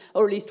trends,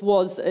 or at least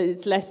was,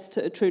 it's less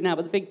true now,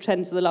 but the big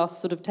trends of the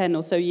last sort of 10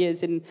 or so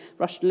years in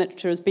Russian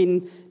literature has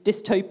been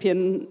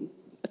dystopian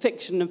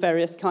fiction of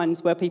various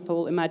kinds, where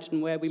people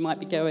imagine where we might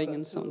be going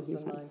and so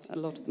on. A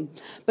lot of them.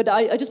 But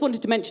I just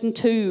wanted to mention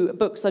two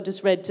books I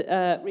just read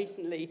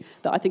recently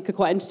that I think are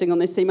quite interesting on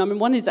this theme. I mean,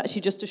 one is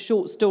actually just a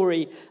short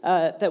story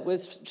that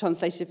was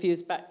translated a few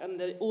years back, and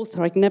the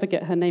author, I can never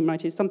get her name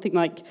right, is something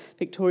like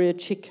Victoria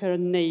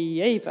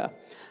Chikerneyeva.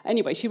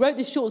 Anyway, she wrote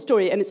this short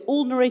story, and it's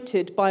all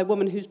narrated by a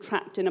woman who's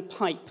trapped in a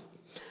pipe.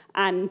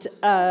 And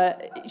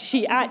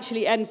she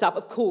actually ends up,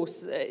 of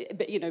course,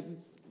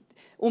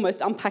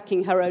 almost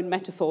unpacking her own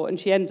metaphor, and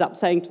she ends up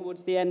saying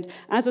towards the end,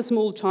 as a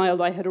small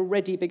child, I had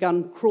already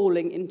begun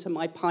crawling into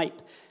my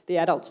pipe. The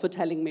adults were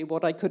telling me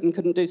what I could and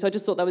couldn't do. So I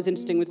just thought that was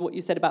interesting with what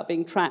you said about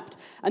being trapped.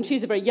 And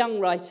she's a very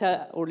young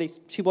writer, or at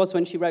least she was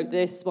when she wrote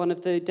this, one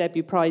of the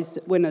debut prize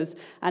winners,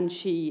 and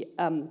she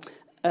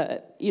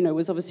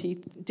was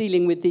obviously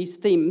dealing with these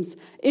themes.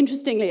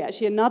 Interestingly,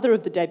 actually, another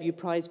of the debut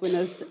prize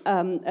winners,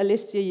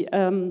 Alisa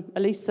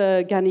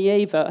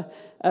Ganieva,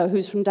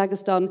 who's from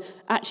Dagestan,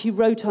 actually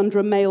wrote under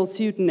a male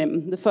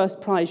pseudonym. The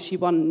first prize she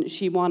won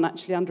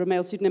actually under a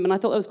male pseudonym, and I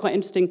thought that was quite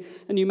interesting.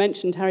 And you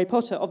mentioned Harry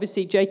Potter.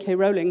 Obviously, J.K.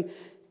 Rowling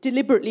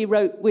deliberately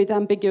wrote with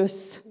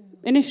ambiguous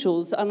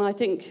initials, and I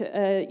think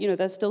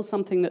there's still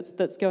something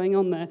that's going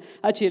on there.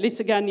 Actually,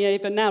 Alisa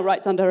Ganieva now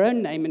writes under her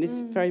own name and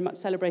is very much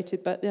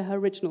celebrated, but her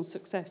original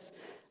success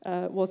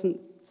wasn't.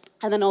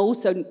 And then I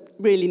also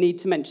really need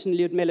to mention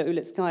Lyudmila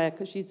Ulitskaya,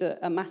 because she's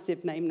a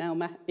massive name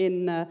now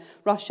in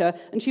Russia,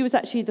 and she was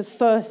actually the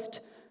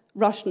first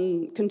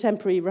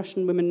contemporary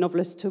Russian women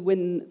novelist to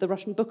win the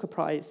Russian Booker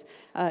Prize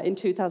in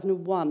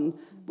 2001,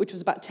 which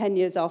was about 10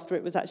 years after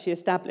it was actually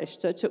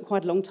established. So it took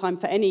quite a long time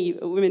for any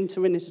women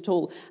to win it at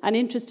all. And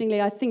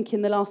interestingly, I think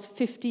in the last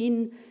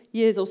 15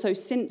 years or so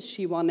since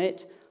she won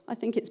it, I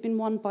think it's been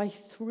won by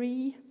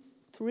three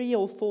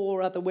or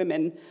four other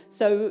women.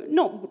 So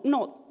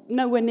not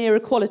nowhere near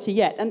equality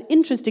yet. And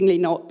interestingly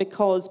not,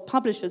 because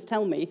publishers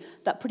tell me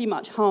that pretty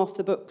much half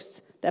the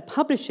books they're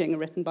publishing are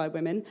written by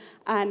women,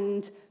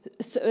 and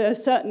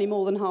certainly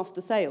more than half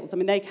the sales. I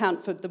mean,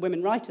 the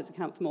women writers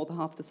account for more than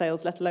half the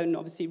sales, let alone,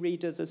 obviously,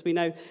 readers, as we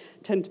know,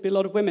 tend to be a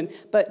lot of women.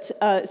 But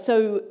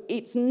so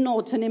it's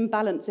not an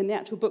imbalance in the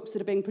actual books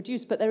that are being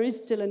produced, but there is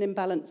still an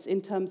imbalance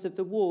in terms of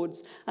the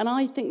awards. And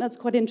I think that's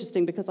quite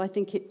interesting, because I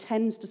think it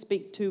tends to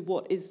speak to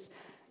what is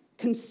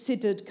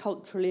considered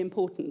culturally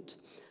important.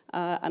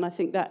 And I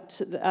think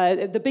that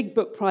the Big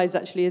Book Prize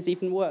actually is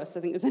even worse. I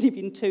think there's only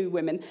been 2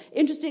 women.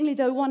 Interestingly,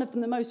 though, one of them,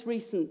 the most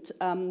recent,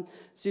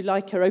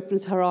 Zuleika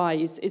Opens Her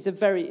Eyes, is a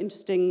very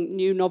interesting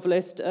new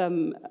novelist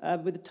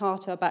with a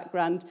Tatar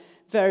background.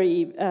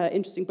 Very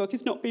interesting book.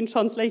 It's not been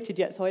translated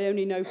yet, so I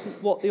only know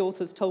what the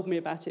authors told me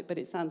about it, but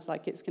it sounds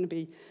like it's going to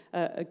be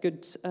a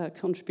good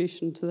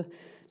contribution to the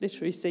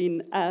literary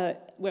scene.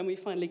 When we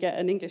finally get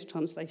an English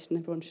translation,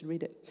 everyone should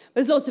read it.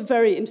 There's lots of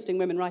very interesting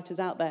women writers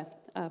out there.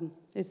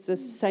 It's the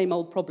same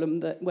old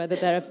problem that whether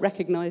they're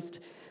recognised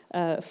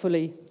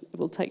fully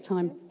will take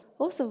time.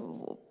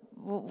 Also,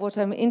 what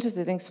I'm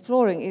interested in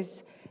exploring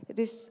is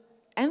this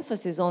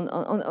emphasis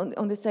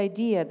on this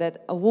idea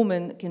that a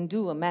woman can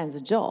do a man's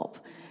job.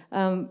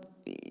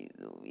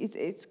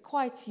 It's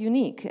quite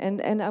unique,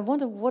 and I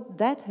wonder what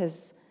that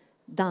has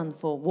done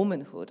for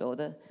womanhood or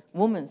the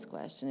woman's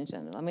question in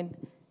general. I mean,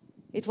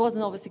 it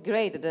wasn't obviously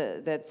great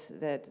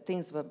that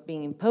things were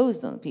being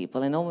imposed on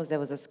people, and almost there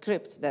was a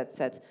script that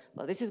said,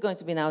 well, this is going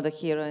to be now the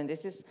hero, and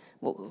this is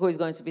who is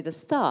going to be the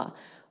star.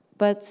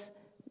 But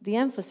the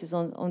emphasis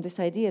on this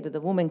idea that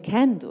the woman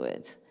can do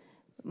it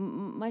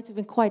might have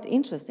been quite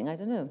interesting. I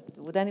don't know.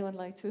 Would anyone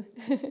like to?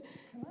 Can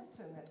I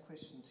turn that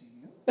question to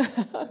you?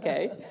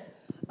 Okay.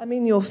 I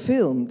mean, your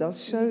film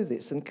does show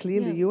this, and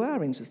clearly you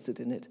are interested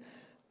in it.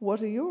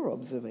 What are your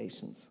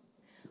observations?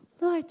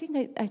 Well, I think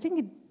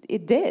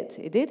it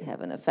did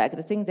have an effect.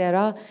 I think there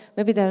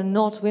are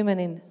not women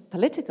in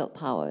political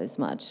power as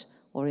much,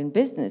 or in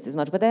business as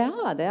much, but there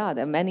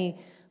are many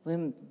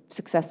women,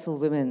 successful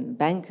women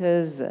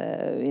bankers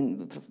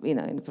in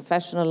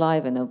professional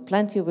life. I know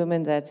plenty of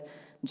women that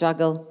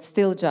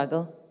still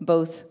juggle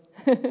both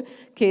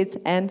kids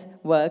and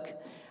work.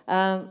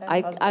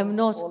 I'm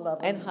not,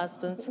 and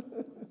husbands,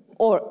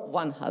 or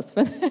one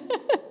husband.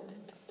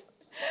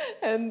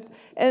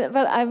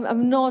 But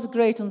I'm not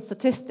great on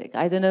statistics.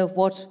 I don't know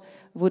what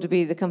would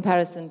be the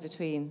comparison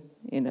between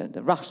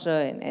the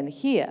Russia and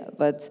here,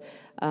 but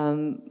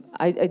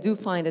I do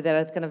find that there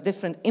are kind of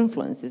different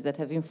influences that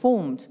have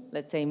informed,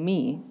 let's say,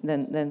 me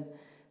than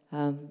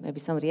maybe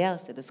somebody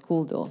else at the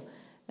school door.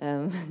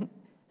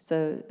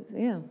 So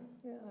yeah.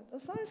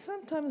 So I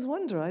sometimes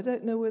wonder. I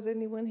don't know whether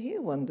anyone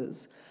here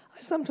wonders. I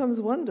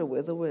sometimes wonder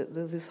whether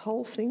this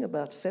whole thing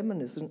about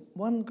feminism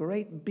one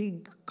great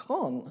big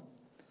con.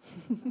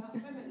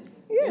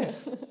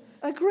 Yes,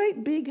 a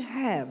great big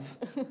have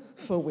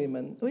for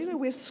women.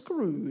 We're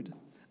screwed.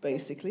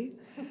 basically.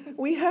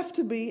 We have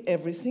to be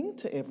everything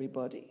to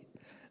everybody.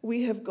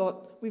 We've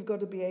got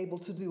to be able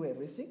to do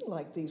everything,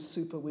 like these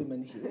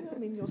superwomen here. I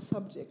mean, your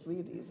subject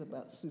really is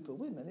about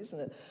superwomen, isn't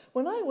it?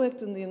 When I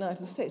worked in the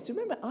United States, do you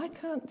remember, I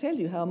can't tell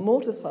you how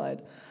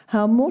mortified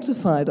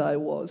I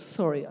was.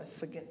 Sorry, I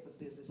forget that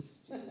there's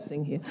this stupid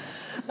thing here.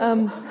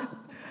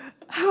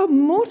 How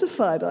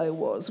mortified I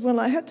was when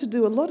I had to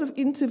do a lot of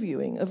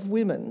interviewing of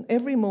women.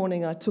 Every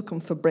morning I took them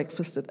for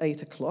breakfast at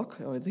 8 o'clock.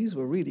 Oh, these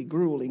were really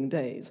grueling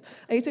days.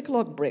 8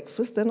 o'clock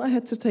breakfast, then I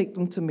had to take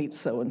them to meet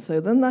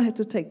so-and-so, then I had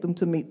to take them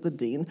to meet the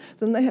dean,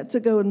 then they had to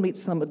go and meet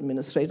some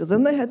administrator,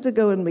 then they had to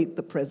go and meet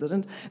the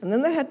president, and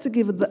then they had to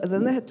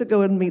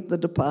go and meet the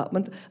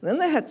department, and then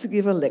they had to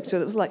give a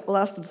lecture. It was like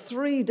lasted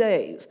 3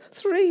 days.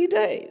 3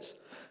 days.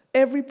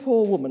 Every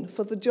poor woman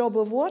for the job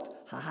of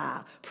what?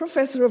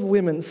 Professor of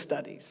Women's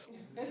Studies.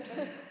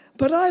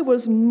 But I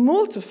was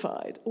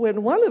mortified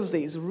when one of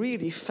these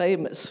really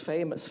famous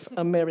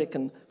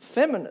American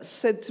feminists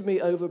said to me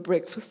over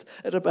breakfast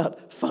at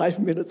about 5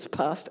 minutes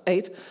past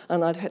 8,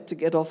 and I'd had to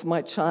get off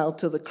my child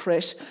to the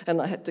creche,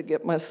 and I had to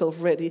get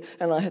myself ready,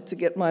 and I had to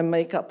get my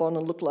makeup on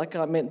and look like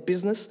I meant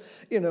business,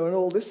 and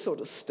all this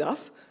sort of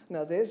stuff.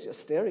 Now, there's your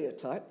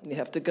stereotype. You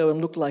have to go and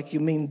look like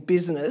you mean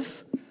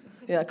business.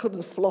 I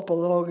couldn't flop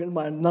along in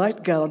my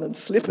nightgown and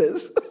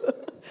slippers.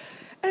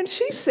 And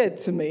she said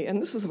to me,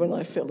 and this is when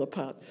I fell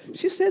apart,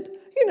 she said,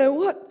 you know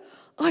what?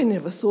 I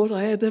never thought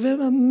I had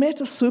ever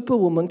met a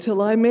superwoman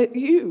till I met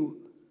you.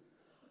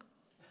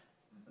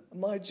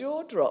 My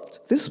jaw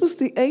dropped. This was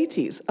the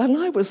 80s, and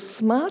I was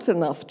smart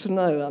enough to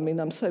know, I mean,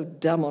 I'm so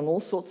dumb on all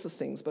sorts of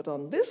things, but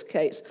on this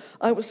case,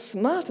 I was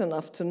smart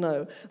enough to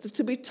know that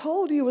to be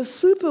told you were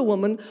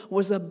superwoman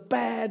was a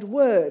bad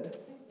word.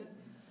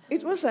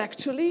 It was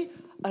actually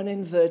an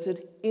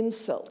inverted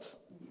insult.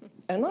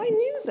 And I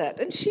knew that,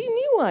 and she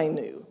knew I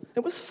knew. It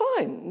was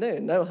fine,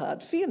 no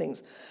hard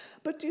feelings.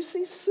 But you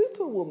see,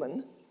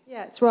 superwoman...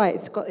 Yeah, it's right.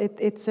 It's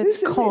a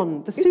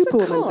con. The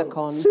superwoman's a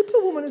con.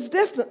 Superwoman is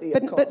definitely a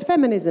con. But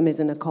feminism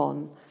isn't a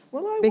con.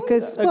 Well,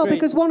 because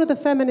one of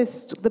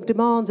the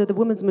demands of the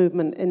women's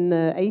movement in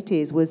the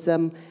 80s was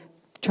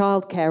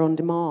childcare on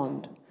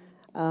demand.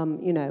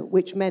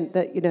 Which meant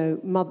that it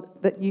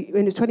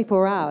was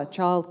 24-hour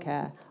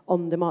childcare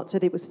on demand, so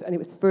it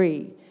was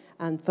free.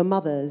 And for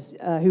mothers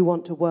who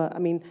want to work, I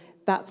mean,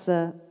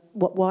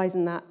 why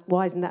isn't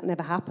that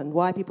never happened?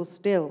 Why are people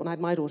still? When I had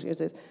my daughter, it was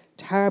this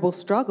terrible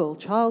struggle.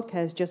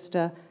 Childcare is just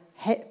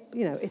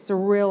it's a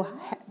real,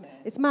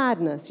 it's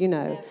madness,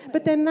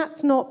 But then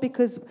that's not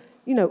because,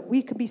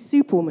 we can be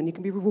superwoman, you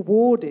can be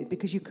rewarded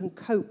because you can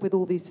cope with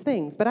all these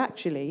things. But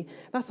actually,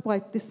 that's why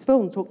this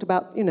film talked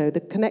about,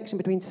 the connection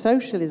between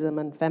socialism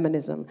and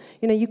feminism.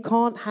 You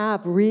can't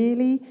have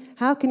really,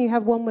 how can you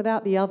have one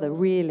without the other,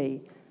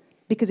 really?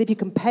 Because if you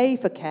can pay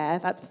for care,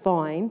 that's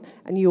fine,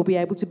 and you'll be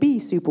able to be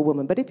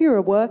superwoman. But if you're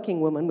a working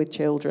woman with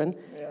children,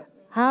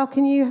 how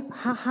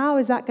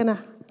is it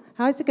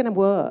going to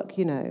work,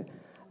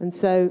 And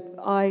so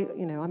I'm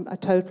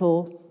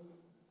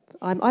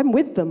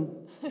with them.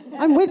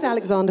 I'm with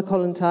Alexander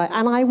Kollontai,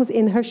 and I was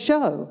in her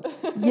show.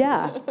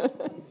 Yeah.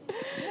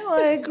 No,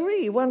 I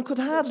agree. One could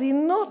hardly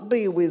not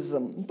be with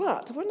them.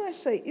 But when I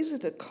say, is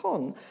it a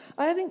con,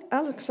 I think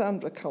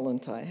Alexandra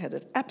Kollontai had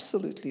it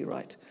absolutely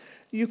right.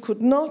 You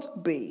could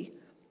not be,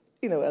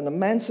 an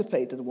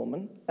emancipated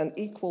woman, an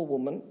equal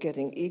woman,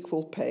 getting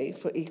equal pay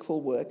for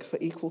equal work, for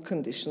equal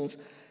conditions,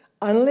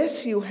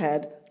 unless you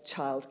had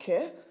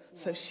childcare.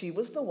 So she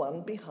was the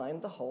one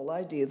behind the whole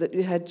idea that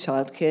you had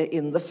childcare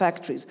in the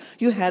factories.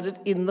 You had it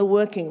in the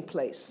working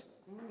place.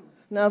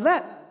 Now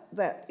that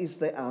is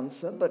the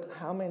answer, but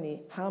how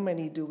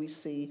many do we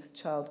see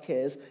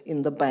childcares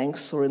in the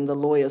banks or in the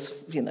lawyers',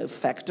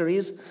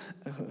 factories?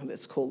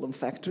 Let's call them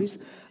factories.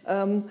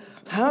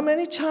 How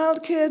many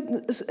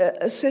childcare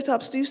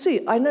setups do you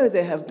see? I know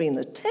there have been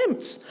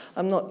attempts.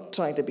 I'm not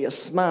trying to be a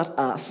smart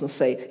ass and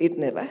say it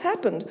never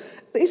happened.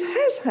 It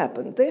has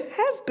happened. There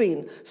have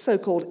been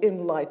so-called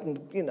enlightened,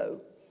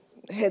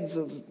 heads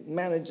of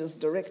managers,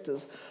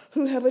 directors,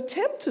 who have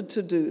attempted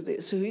to do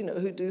this,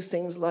 who do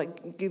things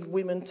like give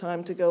women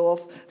time to go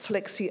off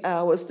flexi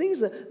hours.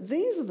 These are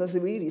the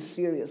really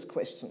serious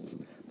questions.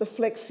 The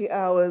flexi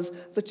hours,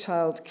 the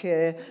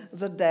childcare,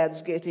 the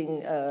dads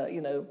getting,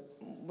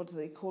 what do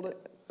they call it?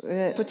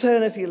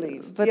 Paternity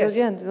leave. But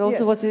again,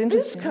 also what's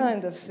interesting. This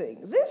kind of thing.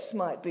 This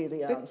might be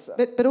the answer.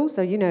 But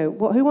also,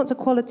 who wants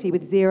equality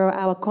with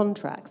 0-hour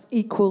contracts?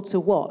 Equal to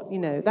what?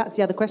 That's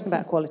the other question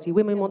about equality.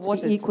 Women want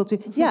to be equal to,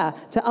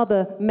 to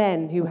other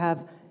men who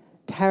have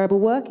terrible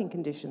working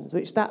conditions,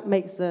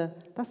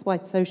 that's why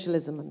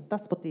socialism, and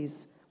that's what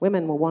these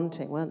women were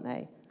wanting, weren't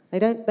they? They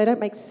don't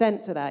make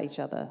sense without each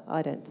other,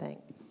 I don't think.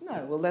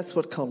 No, well, that's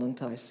what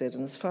Kollontai said,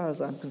 and as far as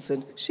I'm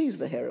concerned, she's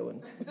the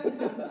heroine.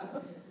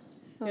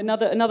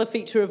 Another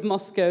feature of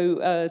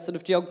Moscow sort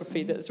of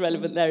geography that's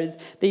relevant there is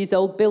these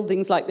old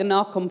buildings like the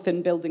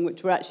Narkomfin building,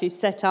 which were actually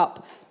set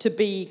up to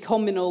be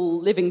communal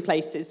living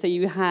places. So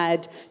you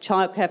had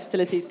childcare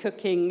facilities,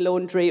 cooking,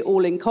 laundry,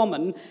 all in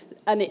common.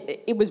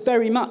 it was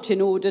very much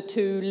in order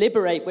to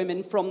liberate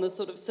women from the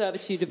sort of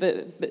servitude of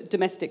a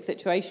domestic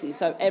situation.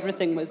 So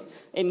everything was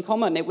in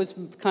common. It was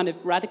kind of a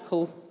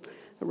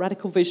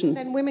radical vision. And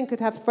then women could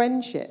have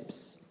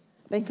friendships.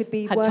 They could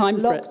be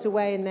locked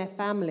away in their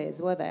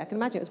families, were they? I can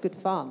imagine it was good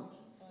fun.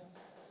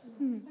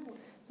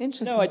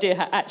 Interesting. No idea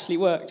how it actually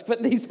worked,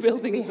 but these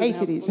buildings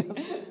hated each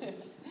other.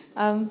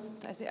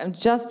 I think,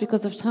 just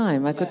because of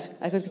time, I could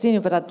continue,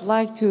 but I'd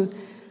like to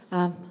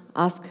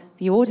ask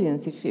the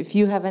audience if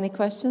you have any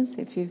questions,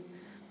 if you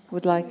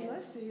would like. It'd be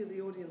nice to hear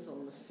the audience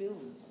on the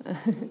films.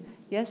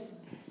 Yes?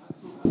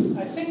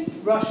 I think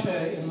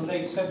Russia in the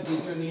late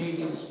 70s, early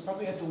 80s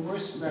probably had the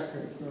worst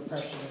record for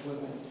oppression of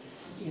women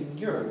in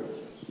Europe.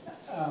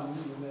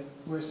 The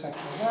worst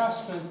sexual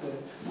harassment,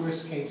 the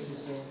worst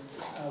cases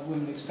of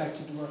women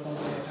expected to work all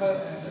day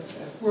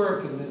at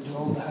work and then do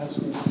all the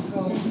housework at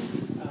home.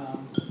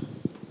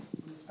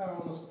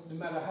 Almost no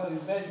matter how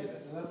you measure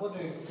it. And I'm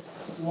wondering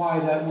why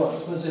that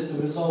was. Was it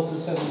the result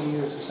of 70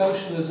 years of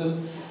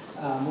socialism?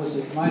 Was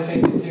it my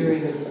favorite theory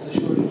that it was a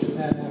shortage of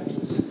men after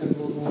the Second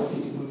World War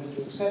needing women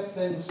to accept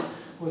things?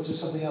 Or was there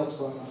something else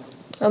going on?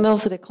 And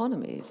also the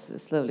economy is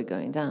slowly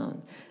going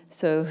down.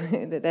 So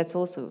that's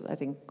also, I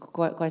think,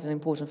 quite an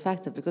important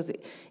factor, because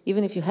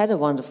even if you had a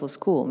wonderful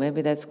school,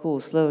 maybe that school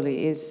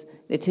slowly is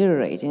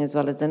deteriorating, as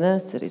well as the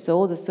nursery. So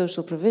all the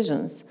social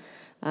provisions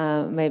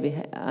maybe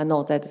are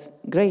not that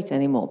great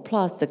anymore.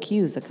 Plus the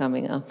queues are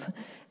coming up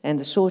and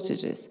the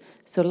shortages.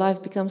 So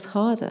life becomes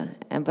harder.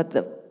 But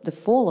the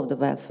fall of the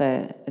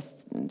welfare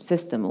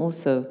system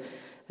also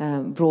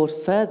brought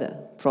further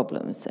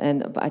problems.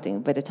 And I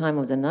think by the time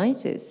of the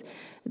 90s,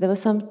 there were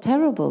some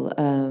terrible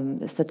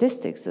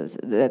statistics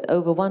that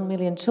over 1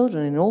 million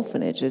children in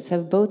orphanages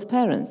have both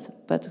parents,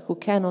 but who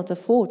cannot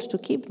afford to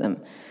keep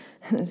them.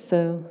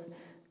 So,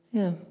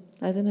 yeah,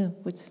 I don't know.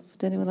 Would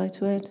anyone like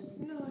to add?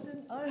 No,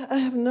 I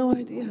have no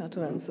idea how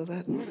to answer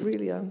that.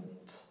 Really, I'm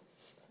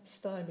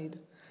stymied.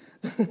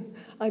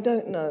 I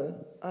don't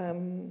know.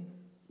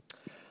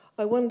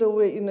 I wonder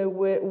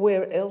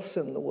where else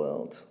in the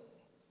world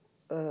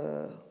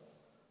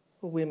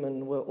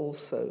women were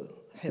also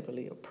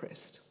heavily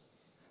oppressed.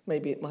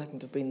 Maybe it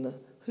mightn't have been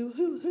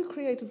who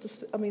created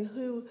this. I mean,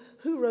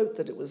 who wrote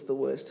that it was the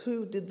worst?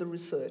 Who did the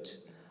research?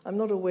 I'm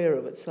not aware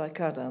of it, so I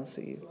can't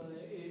answer you. Well,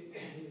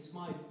 it's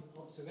my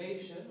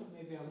observation, or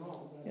maybe I'm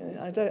wrong.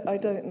 Yeah, I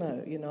don't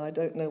know. I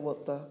don't know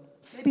what the.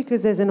 Maybe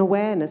because there's an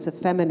awareness of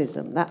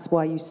feminism. That's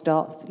why you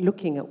start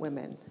looking at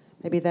women.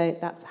 Maybe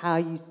that's how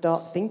you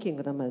start thinking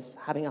of them as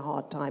having a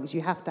hard time. Because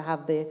you have to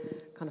have the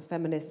kind of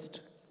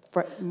feminist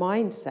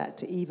mindset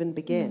to even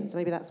begin. So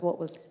maybe that's what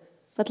was.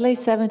 But late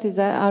 70s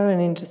are an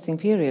interesting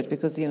period,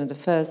 because the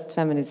first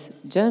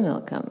feminist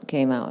journal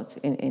came out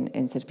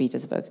in St.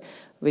 Petersburg,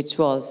 which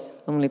was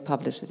only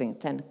published, I think,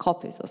 10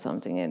 copies or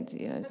something, and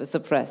it was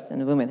suppressed, and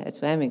the women had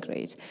to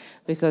emigrate,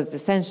 because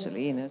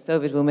essentially,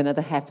 Soviet women are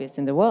the happiest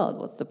in the world.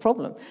 What's the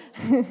problem?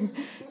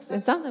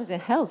 And sometimes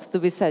it helps to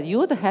be said,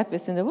 you're the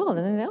happiest in the world,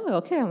 and then, oh,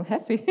 okay, I'm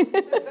happy.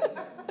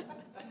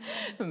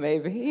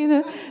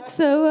 Maybe,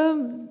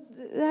 So.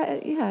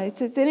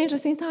 It's an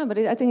interesting time, but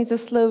I think it's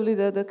just slowly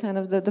the kind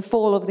of the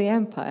fall of the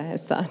empire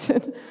has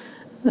started.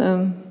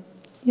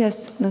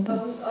 Yes.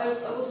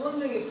 I was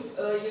wondering if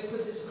you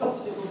could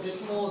discuss a little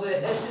bit more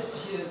the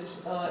attitude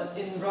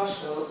in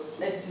Russia,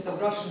 attitude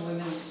of Russian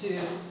women to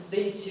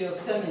the issue of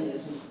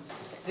feminism,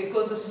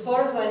 because as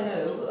far as I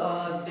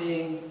know,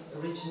 being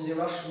originally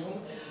Russian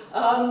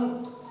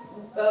woman,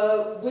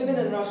 women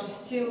in Russia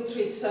still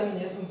treat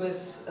feminism with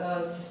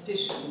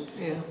suspicion.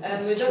 Yeah,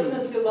 and we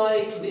definitely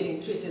like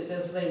being treated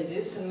as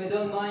ladies, and we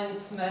don't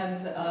mind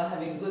men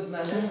having good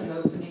manners and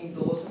opening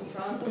doors in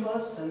front of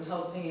us and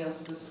helping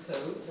us with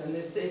code, and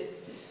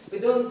we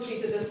don't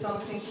treat it as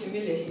something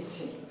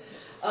humiliating.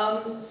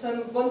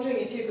 So I'm wondering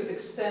if you could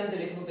extend a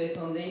little bit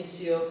on the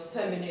issue of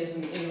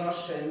feminism in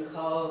Russia and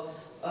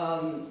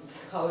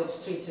how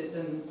it's treated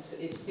and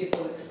if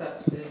people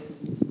accept it.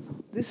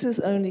 This is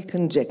only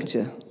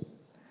conjecture.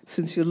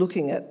 Since you're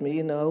looking at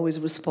me, I always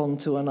respond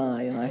to an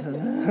eye, and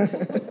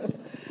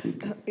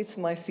it's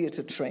my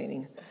theatre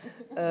training.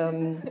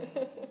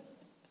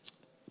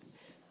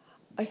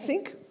 I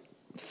think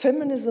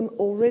feminism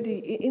already,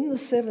 in the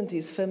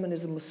 70s,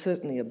 feminism was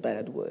certainly a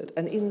bad word.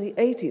 And in the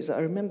 80s, I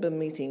remember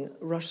meeting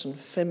Russian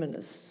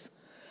feminists,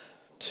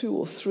 2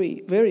 or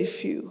 3, very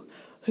few,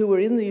 who were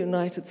in the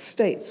United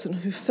States and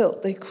who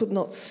felt they could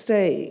not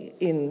stay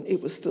in,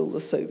 it was still the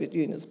Soviet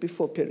Union,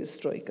 before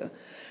perestroika.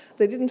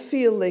 They didn't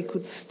feel they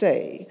could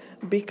stay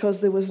because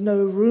there was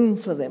no room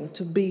for them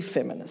to be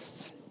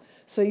feminists.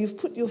 So you've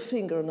put your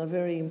finger on a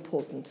very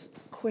important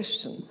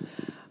question.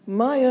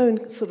 My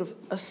own sort of,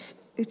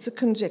 it's a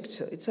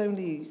conjecture, it's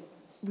only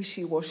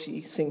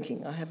wishy-washy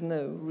thinking. I have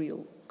no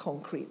real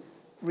concrete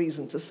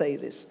reason to say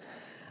this.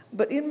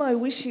 But in my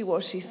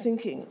wishy-washy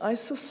thinking, I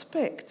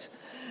suspect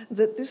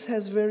that this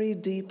has very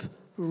deep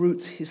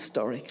roots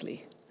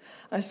historically.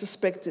 I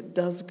suspect it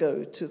does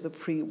go to the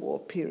pre-war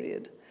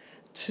period,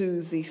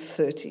 to the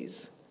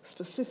 30s,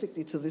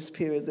 specifically to this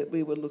period that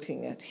we were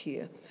looking at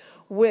here,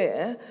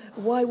 where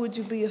why would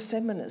you be a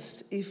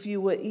feminist if you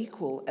were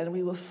equal and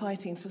we were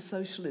fighting for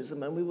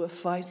socialism and we were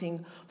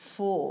fighting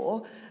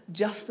for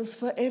justice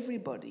for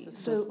everybody?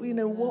 So, you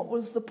know, what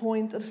was the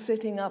point of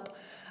setting up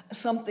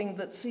something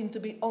that seemed to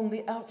be on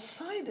the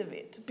outside of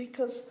it?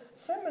 Because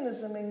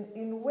feminism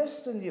in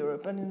Western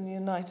Europe and in the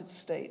United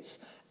States,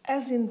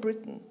 as in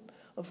Britain,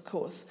 of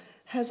course,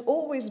 has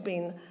always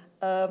been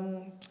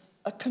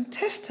a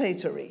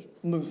contestatory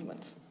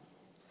movement.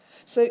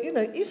 So, you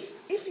know,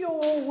 if you're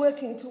all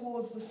working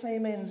towards the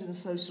same ends in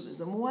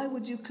socialism, why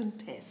would you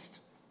contest?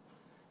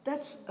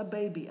 That's a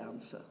baby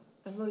answer.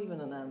 It's not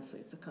even an answer,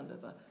 it's a kind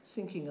of a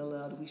thinking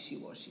aloud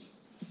wishy-washy.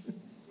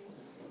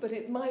 But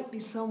it might be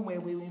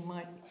somewhere where we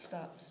might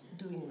start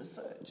doing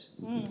research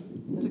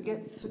to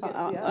get the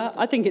answer.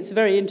 I think it's a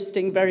very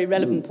interesting, very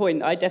relevant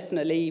point. I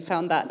definitely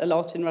found that a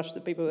lot in Russia,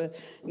 that people were,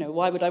 you know,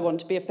 why would I want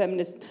to be a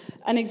feminist?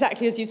 And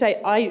exactly as you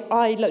say,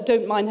 I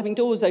don't mind having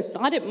doors open.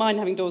 I don't mind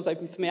having doors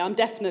open for me. I'm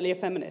definitely a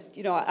feminist.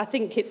 You know, I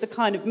think it's a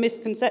kind of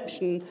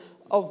misconception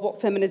of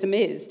what feminism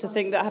is, to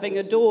think that having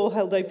a door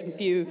held open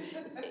for you,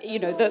 you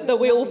know, that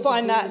we all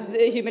find that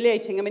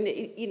humiliating. I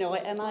mean, you know,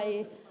 and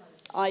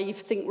I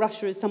think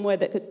Russia is somewhere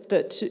that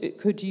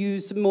could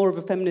use more of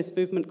a feminist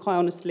movement, quite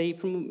honestly,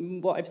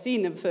 from what I've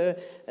seen of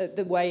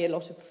the way a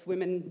lot of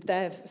women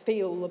there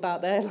feel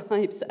about their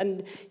lives,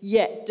 and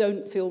yet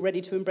don't feel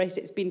ready to embrace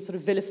it. It's been sort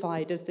of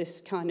vilified as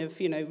this kind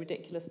of, you know,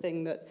 ridiculous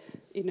thing that,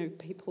 you know,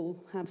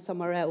 people have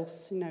somewhere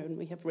else, you know, and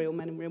we have real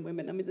men and real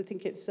women. I mean, I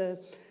think it's,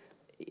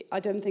 I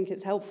don't think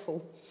it's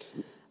helpful,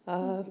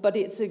 but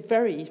it's a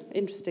very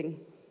interesting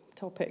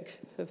topic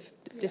of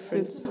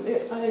difference.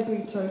 I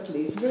agree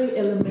totally. It's a very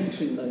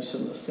elementary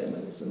notion of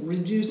feminism,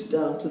 reduced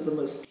down to the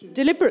most...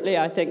 Deliberately,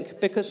 I think,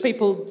 because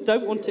people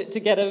don't want it to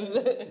get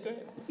a...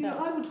 You know,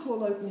 I would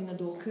call opening a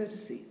door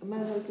courtesy. A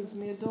man opens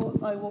me a door,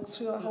 I walk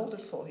through, I hold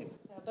it for him.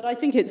 Yeah, but I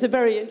think it's a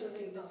very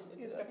interesting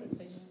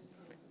discrepancy.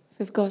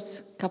 We've got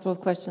a couple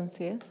of questions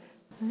here.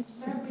 Very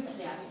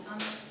briefly, I mean,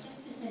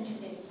 just listening to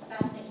the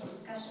fascinating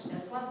discussion, there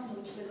was one thing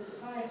which really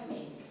surprised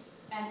me.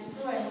 And if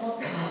you were in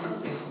Moscow, I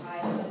would be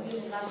surprised, but really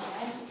in London,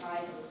 I'm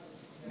surprised.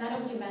 None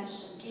of you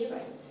mentioned gay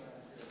rights.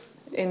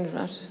 In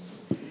Russia.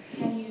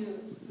 Can you...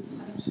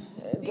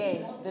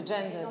 Gay, the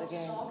gender, the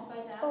gay.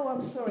 Oh,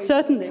 I'm sorry.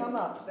 Certainly. Come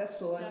up,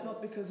 that's all. It's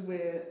not because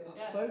we're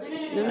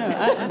phobic. No,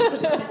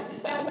 absolutely.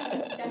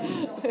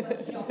 Definitely not.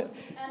 But, you know,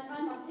 and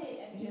I must say,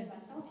 and even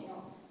myself, you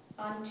know,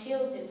 until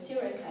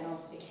Zinfira kind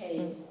of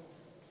became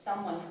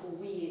someone who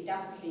we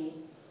definitely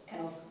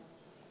kind of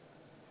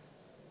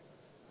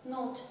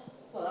not...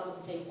 Well, I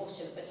wouldn't say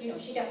worship, but, you know,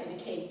 she definitely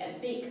became a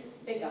big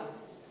figure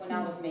when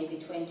I was maybe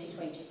 20,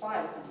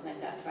 25 or something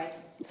like that, right?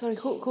 Sorry,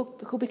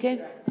 who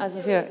became?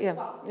 Zinfira,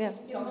 yeah.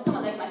 You know, for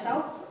someone like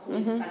myself, who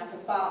is kind of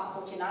about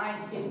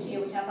 49, 50 or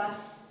whatever,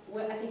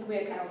 I think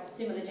we're kind of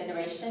similar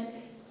generation.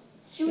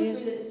 She was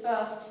really the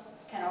first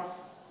kind of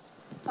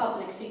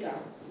public figure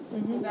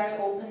who very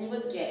openly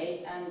was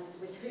gay and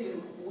with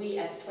whom we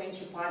as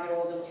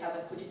 25-year-olds or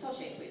whatever could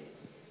associate with.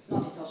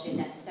 Not associate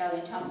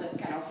necessarily in terms of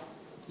kind of,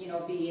 you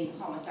know, being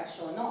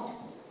homosexual or not,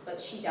 but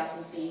she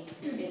definitely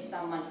is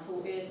someone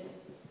who is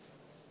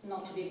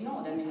not to be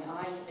ignored. I mean,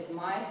 I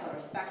admire her,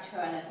 respect her,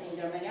 and I think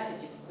there are many other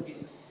people who do.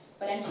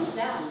 But until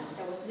then,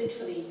 there was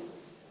literally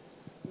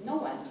no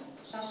one.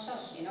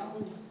 Shush, you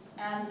know?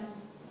 And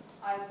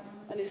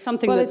it's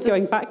something that's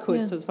going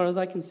backwards, as far as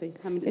I can see.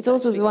 I mean, it's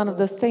also one of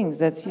those things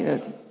that, you know...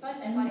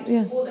 First, I find it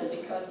important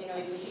because, you know,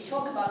 you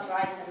talk about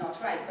rights and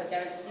not rights, but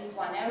there's at least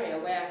one area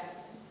where,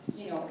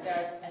 you know,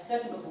 there's a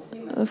certain group of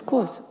women of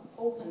course. Who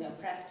are openly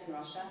oppressed in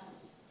Russia,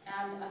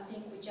 and I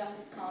think we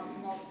just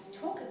can't not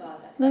talk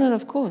about that. No,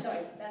 of course.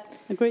 Sorry,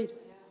 agreed.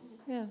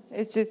 Yeah,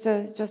 it's just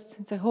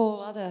it's a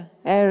whole other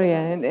area,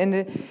 and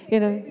you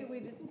know. Maybe we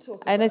didn't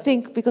talk and I about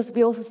think because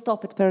we also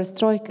stop at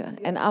perestroika,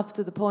 and up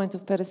to the point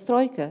of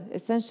perestroika,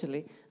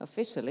 essentially,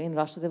 officially in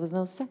Russia there was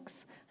no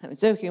sex. I'm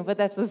joking, but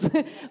that was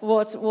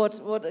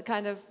what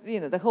kind of, you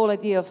know, the whole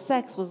idea of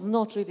sex was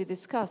not really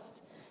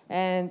discussed,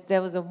 and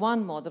there was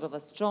one model of a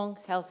strong,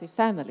 healthy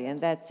family, and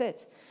that's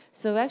it.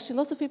 So actually,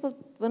 lots of people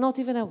were not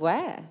even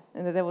aware,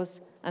 and that there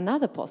was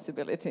another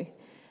possibility.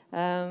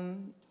 It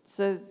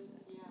just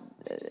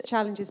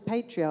challenges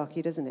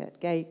patriarchy, doesn't it?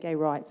 Gay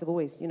rights have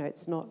always, you know,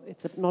 it's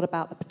not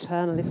about the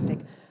paternalistic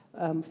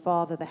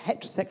father, the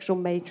heterosexual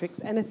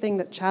matrix, anything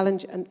that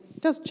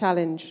does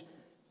challenge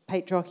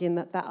patriarchy and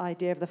that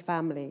idea of the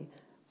family.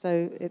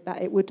 So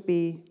it would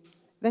be,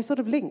 they're sort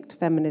of linked,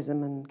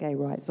 feminism and gay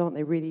rights, aren't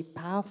they, really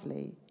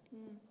powerfully?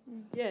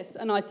 Yes,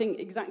 and I think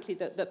exactly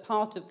that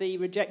part of the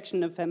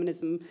rejection of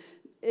feminism,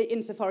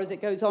 insofar as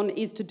it goes on,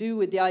 is to do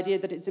with the idea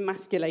that it's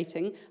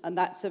emasculating, and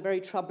that's a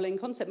very troubling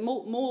concept,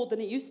 more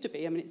than it used to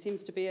be. I mean, it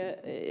seems to be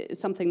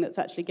something that's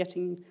actually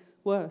getting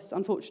worse,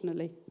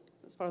 unfortunately,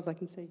 as far as I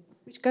can see.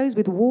 Which goes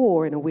with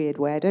war in a weird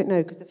way, I don't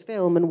know, because the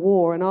film and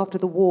war, and after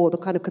the war, the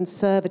kind of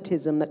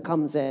conservatism that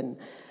comes in,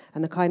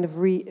 and the kind of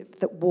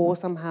that war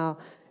somehow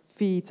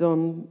feeds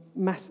on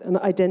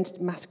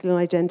masculine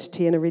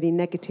identity in a really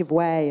negative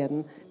way,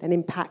 and then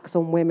impacts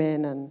on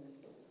women. And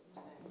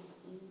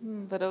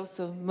but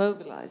also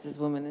mobilizes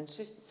women and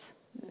shifts,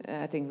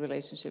 I think,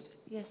 relationships.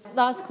 Yes.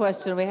 Last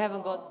question. We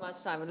haven't got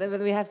much time, but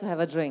we have to have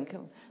a drink.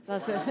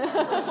 That's it.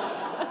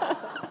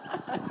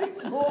 I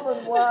think more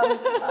than one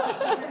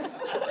after this.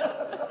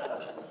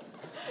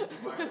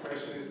 My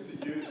question is to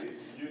you,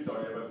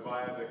 Dolya, but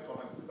via the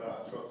comments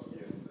about Trotsky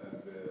and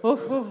the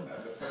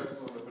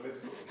personal and the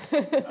political.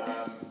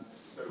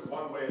 So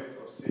one way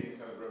of seeing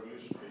kind of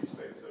revolutionary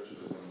state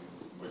socialism,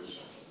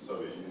 which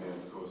Soviet Union,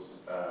 of course,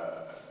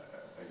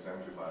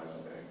 exemplifies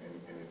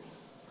in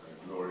its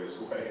glorious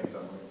way in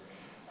some way,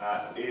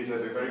 is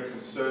as a very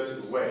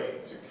concerted way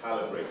to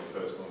calibrate the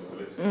personal and the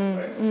political,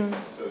 right?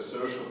 So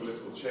social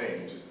political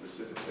change is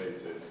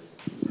precipitated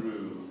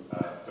through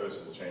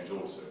personal change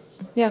also.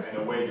 So in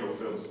a way, your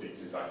film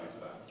speaks exactly to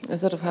that. A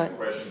sort of the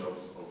question of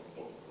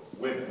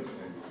women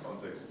in this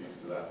context speaks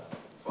to that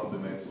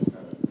fundamental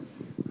kind of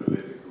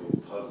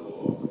political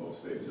puzzle of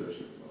state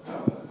socialism,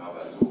 how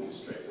that is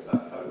orchestrated,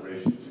 that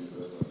calibration between the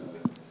personal and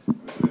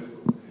the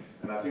political.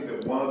 And I think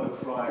that one of the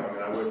prime, I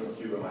mean, I work in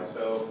Cuba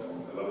myself, and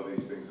a lot of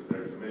these things are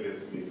very familiar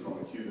to me from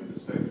a Cuban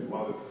perspective.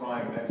 One of the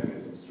prime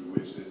mechanisms through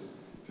which this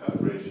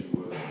calibration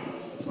was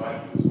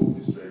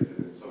orchestrated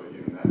in the Soviet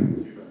Union and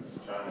in Cuba and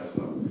China as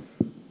well,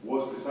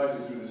 was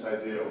precisely through this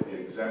idea of the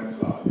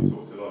exemplar. You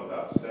talked a lot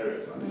about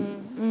stereotypes.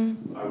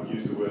 I would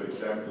use the word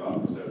exemplar,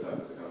 because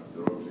stereotype is a kind of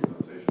derogatory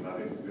connotation. I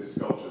think this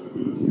sculpture that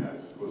we're looking at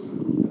is, of course,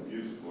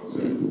 beautiful and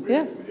social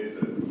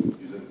realism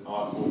is an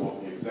art form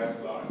of the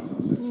exemplar in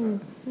some sense,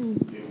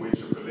 right? In which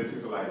a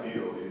political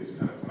ideal is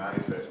kind of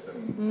manifest and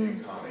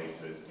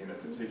incarnated in a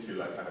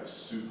particular kind of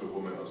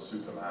superwoman or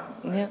superman.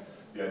 Right?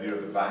 The idea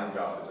of the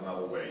vanguard is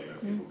another way,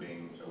 people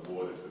being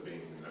awarded for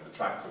being the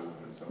tractor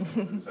woman and so on,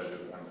 the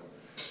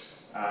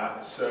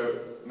vanguard. So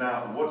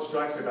now, what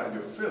strikes me about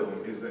your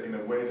film is that in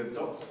a way it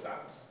adopts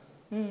that.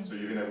 So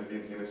you've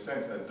in a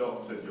sense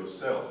adopted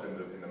yourself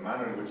in the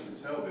manner in which you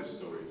tell this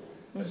story,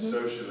 a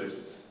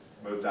socialist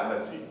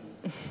modality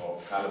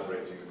of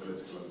calibrating the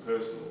political and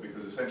personal,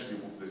 because essentially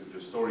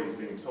your story is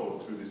being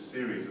told through this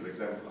series of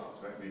exemplars,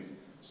 right? These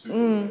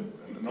superwomen,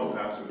 and not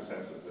perhaps in the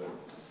sense of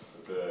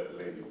the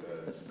lady,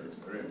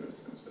 Maria, in those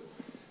terms, but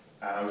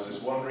I was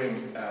just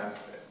wondering,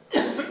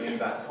 in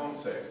that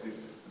context, if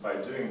by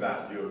doing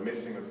that, you're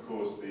missing, of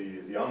course,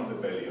 the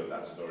underbelly of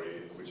that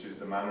story, which is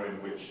the manner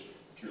in which,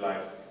 if you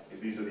like, if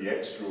these are the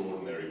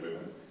extraordinary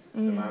women,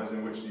 the manners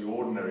in which the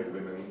ordinary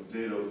women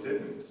did or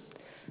didn't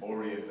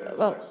orient their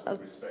lives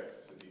with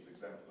respect to these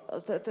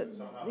exemplars.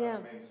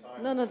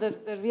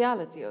 The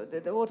reality of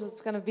what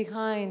was kind of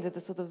behind the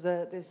sort of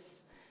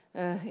this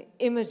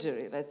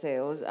imagery, let's say,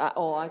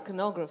 or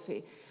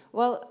iconography.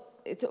 Well,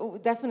 it's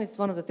definitely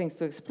one of the things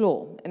to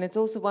explore, and it's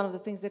also one of the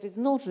things that is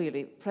not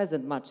really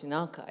present much in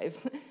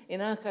archives.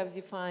 In archives,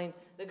 you find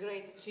the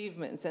great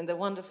achievements and the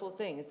wonderful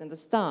things and the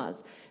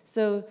stars.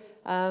 So,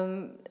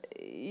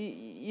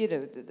 you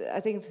know,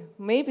 I think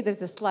maybe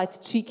there's a slight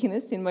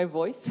cheekiness in my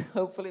voice,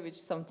 hopefully, which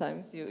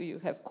sometimes you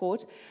have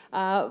caught.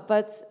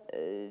 But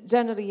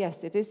generally,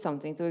 yes, it is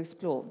something to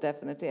explore,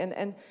 definitely.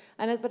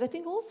 But I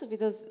think also with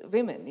those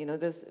women, you know,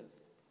 those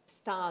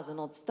stars or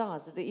not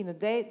stars, you know,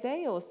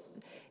 they also,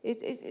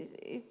 there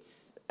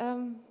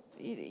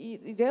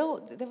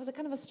was a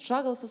kind of a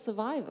struggle for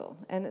survival,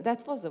 and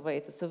that was a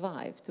way to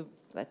survive, to,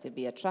 let's say,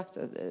 be a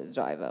tractor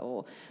driver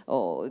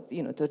or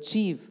you know, to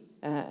achieve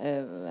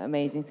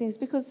amazing things,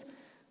 because,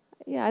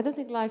 yeah, I don't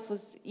think life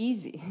was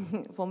easy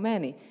for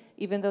many,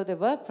 even though there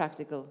were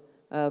practical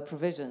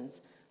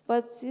provisions.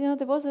 But, you know,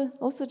 there was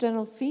also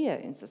general fear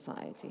in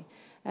society.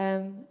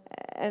 And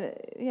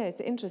yeah,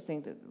 it's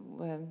interesting that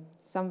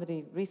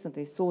somebody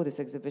recently saw this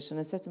exhibition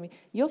and said to me,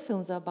 your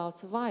films are about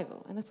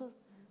survival. And I thought,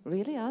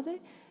 really, are they?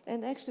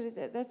 And actually,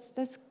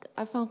 that's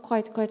I found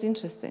quite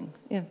interesting.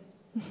 Yeah.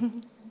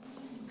 Can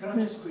I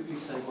just quickly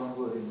say one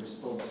word in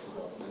response to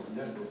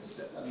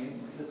that? I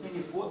mean, the thing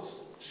is,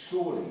 what's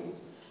surely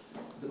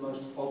the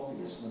most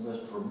obvious and the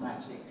most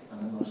dramatic and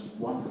the most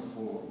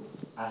wonderful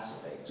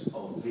aspect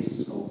of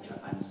this sculpture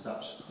and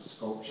such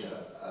sculpture,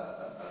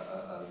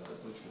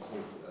 which we call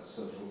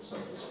social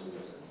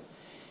realism,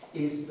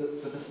 is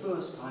that for the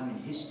first time in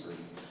history,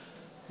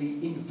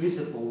 the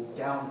invisible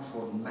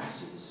downtrodden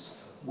masses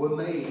were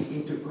made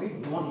into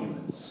great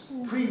monuments.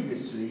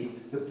 Previously,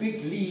 the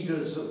big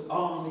leaders of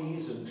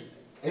armies and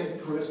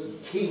emperors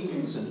and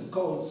kings and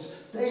gods,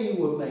 they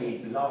were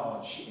made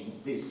large in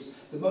this.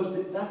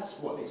 That's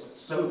what is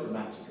so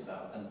dramatic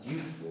about and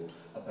beautiful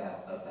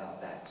about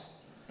that.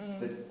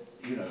 That,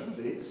 you know,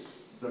 that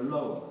it's the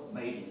lower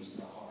made into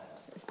the higher.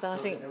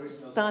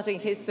 Starting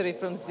history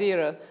from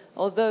zero.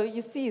 Although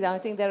you see that I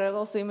think there are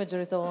also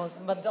imageries of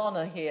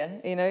Madonna here.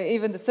 You know,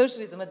 even the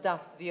socialism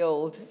adapts the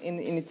old in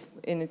its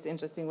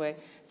interesting way.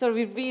 So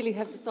we really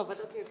have to stop. But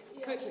okay,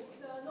 quickly.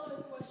 It's not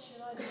a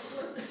question. I just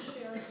wanted to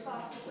share a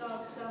fact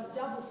about some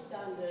double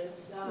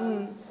standards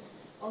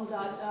on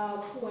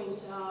that point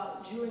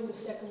during the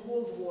Second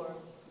World War.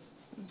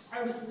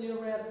 I recently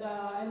read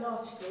an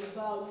article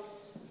about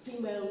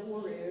female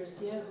warriors,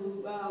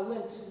 who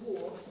went to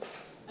war,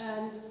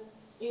 and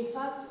In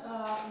fact,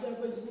 there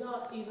was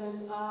not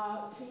even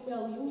a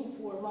female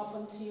uniform up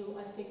until,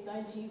 I think,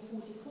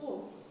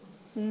 1944.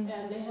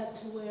 And they had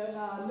to wear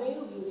a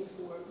male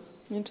uniform.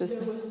 Interesting.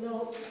 There was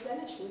no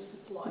sanitary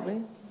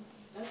supply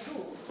at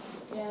all.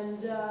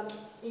 And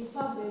in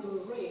fact, they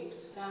were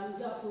raped,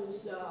 and that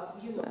was,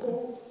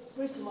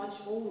 pretty much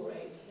all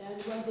raped.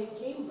 And when they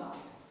came back,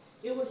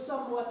 it was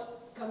somewhat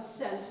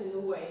consent in a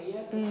way,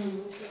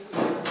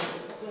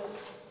 but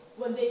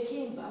when they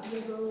came back,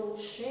 they were all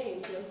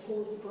shamed and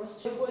called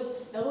prostitutes. There was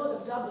a lot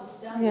of double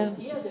standards.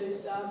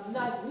 There's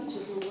night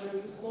witches, or whatever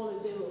you call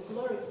it, they were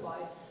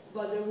glorified,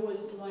 but there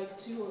was like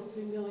 2 or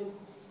 3 million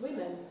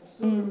women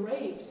who were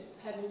raped,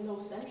 having no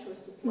sanitary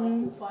supply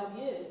for 5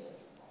 years.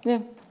 Yeah,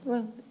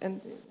 well,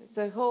 and it's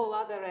a whole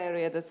other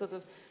area, the sort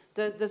of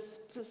the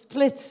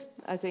split,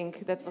 I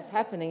think, that was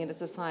happening in the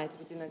society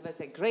between, let's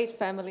say, great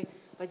family,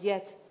 but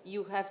yet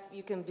you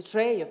can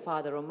betray your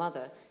father or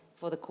mother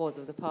for the cause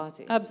of the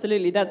party.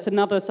 Absolutely, that's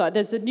another side.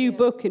 There's a new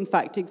book, in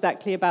fact,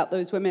 exactly about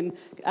those women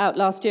out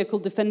last year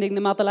called Defending the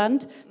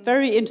Motherland.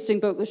 Very interesting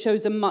book that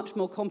shows a much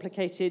more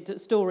complicated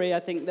story, I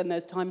think, than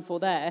there's time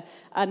for there.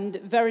 And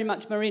very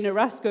much Marina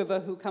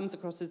Raskova, who comes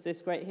across as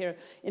this great hero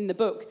in the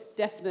book,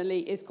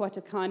 definitely is quite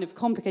a kind of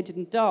complicated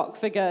and dark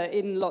figure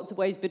in lots of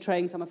ways,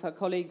 betraying some of her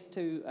colleagues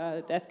to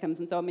death camps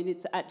and so on. I mean,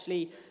 it's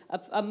actually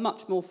a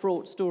much more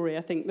fraught story,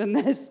 I think, than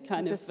there's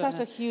kind there's of... There's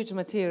such a huge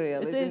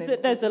material, isn't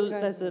it? There's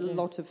a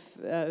lot of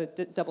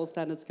double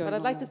standards going on. But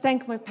I'd like to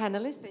thank my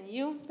panelists and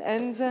you,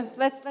 and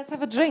let's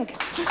have a drink.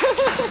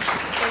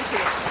 Thank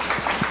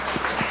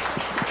you.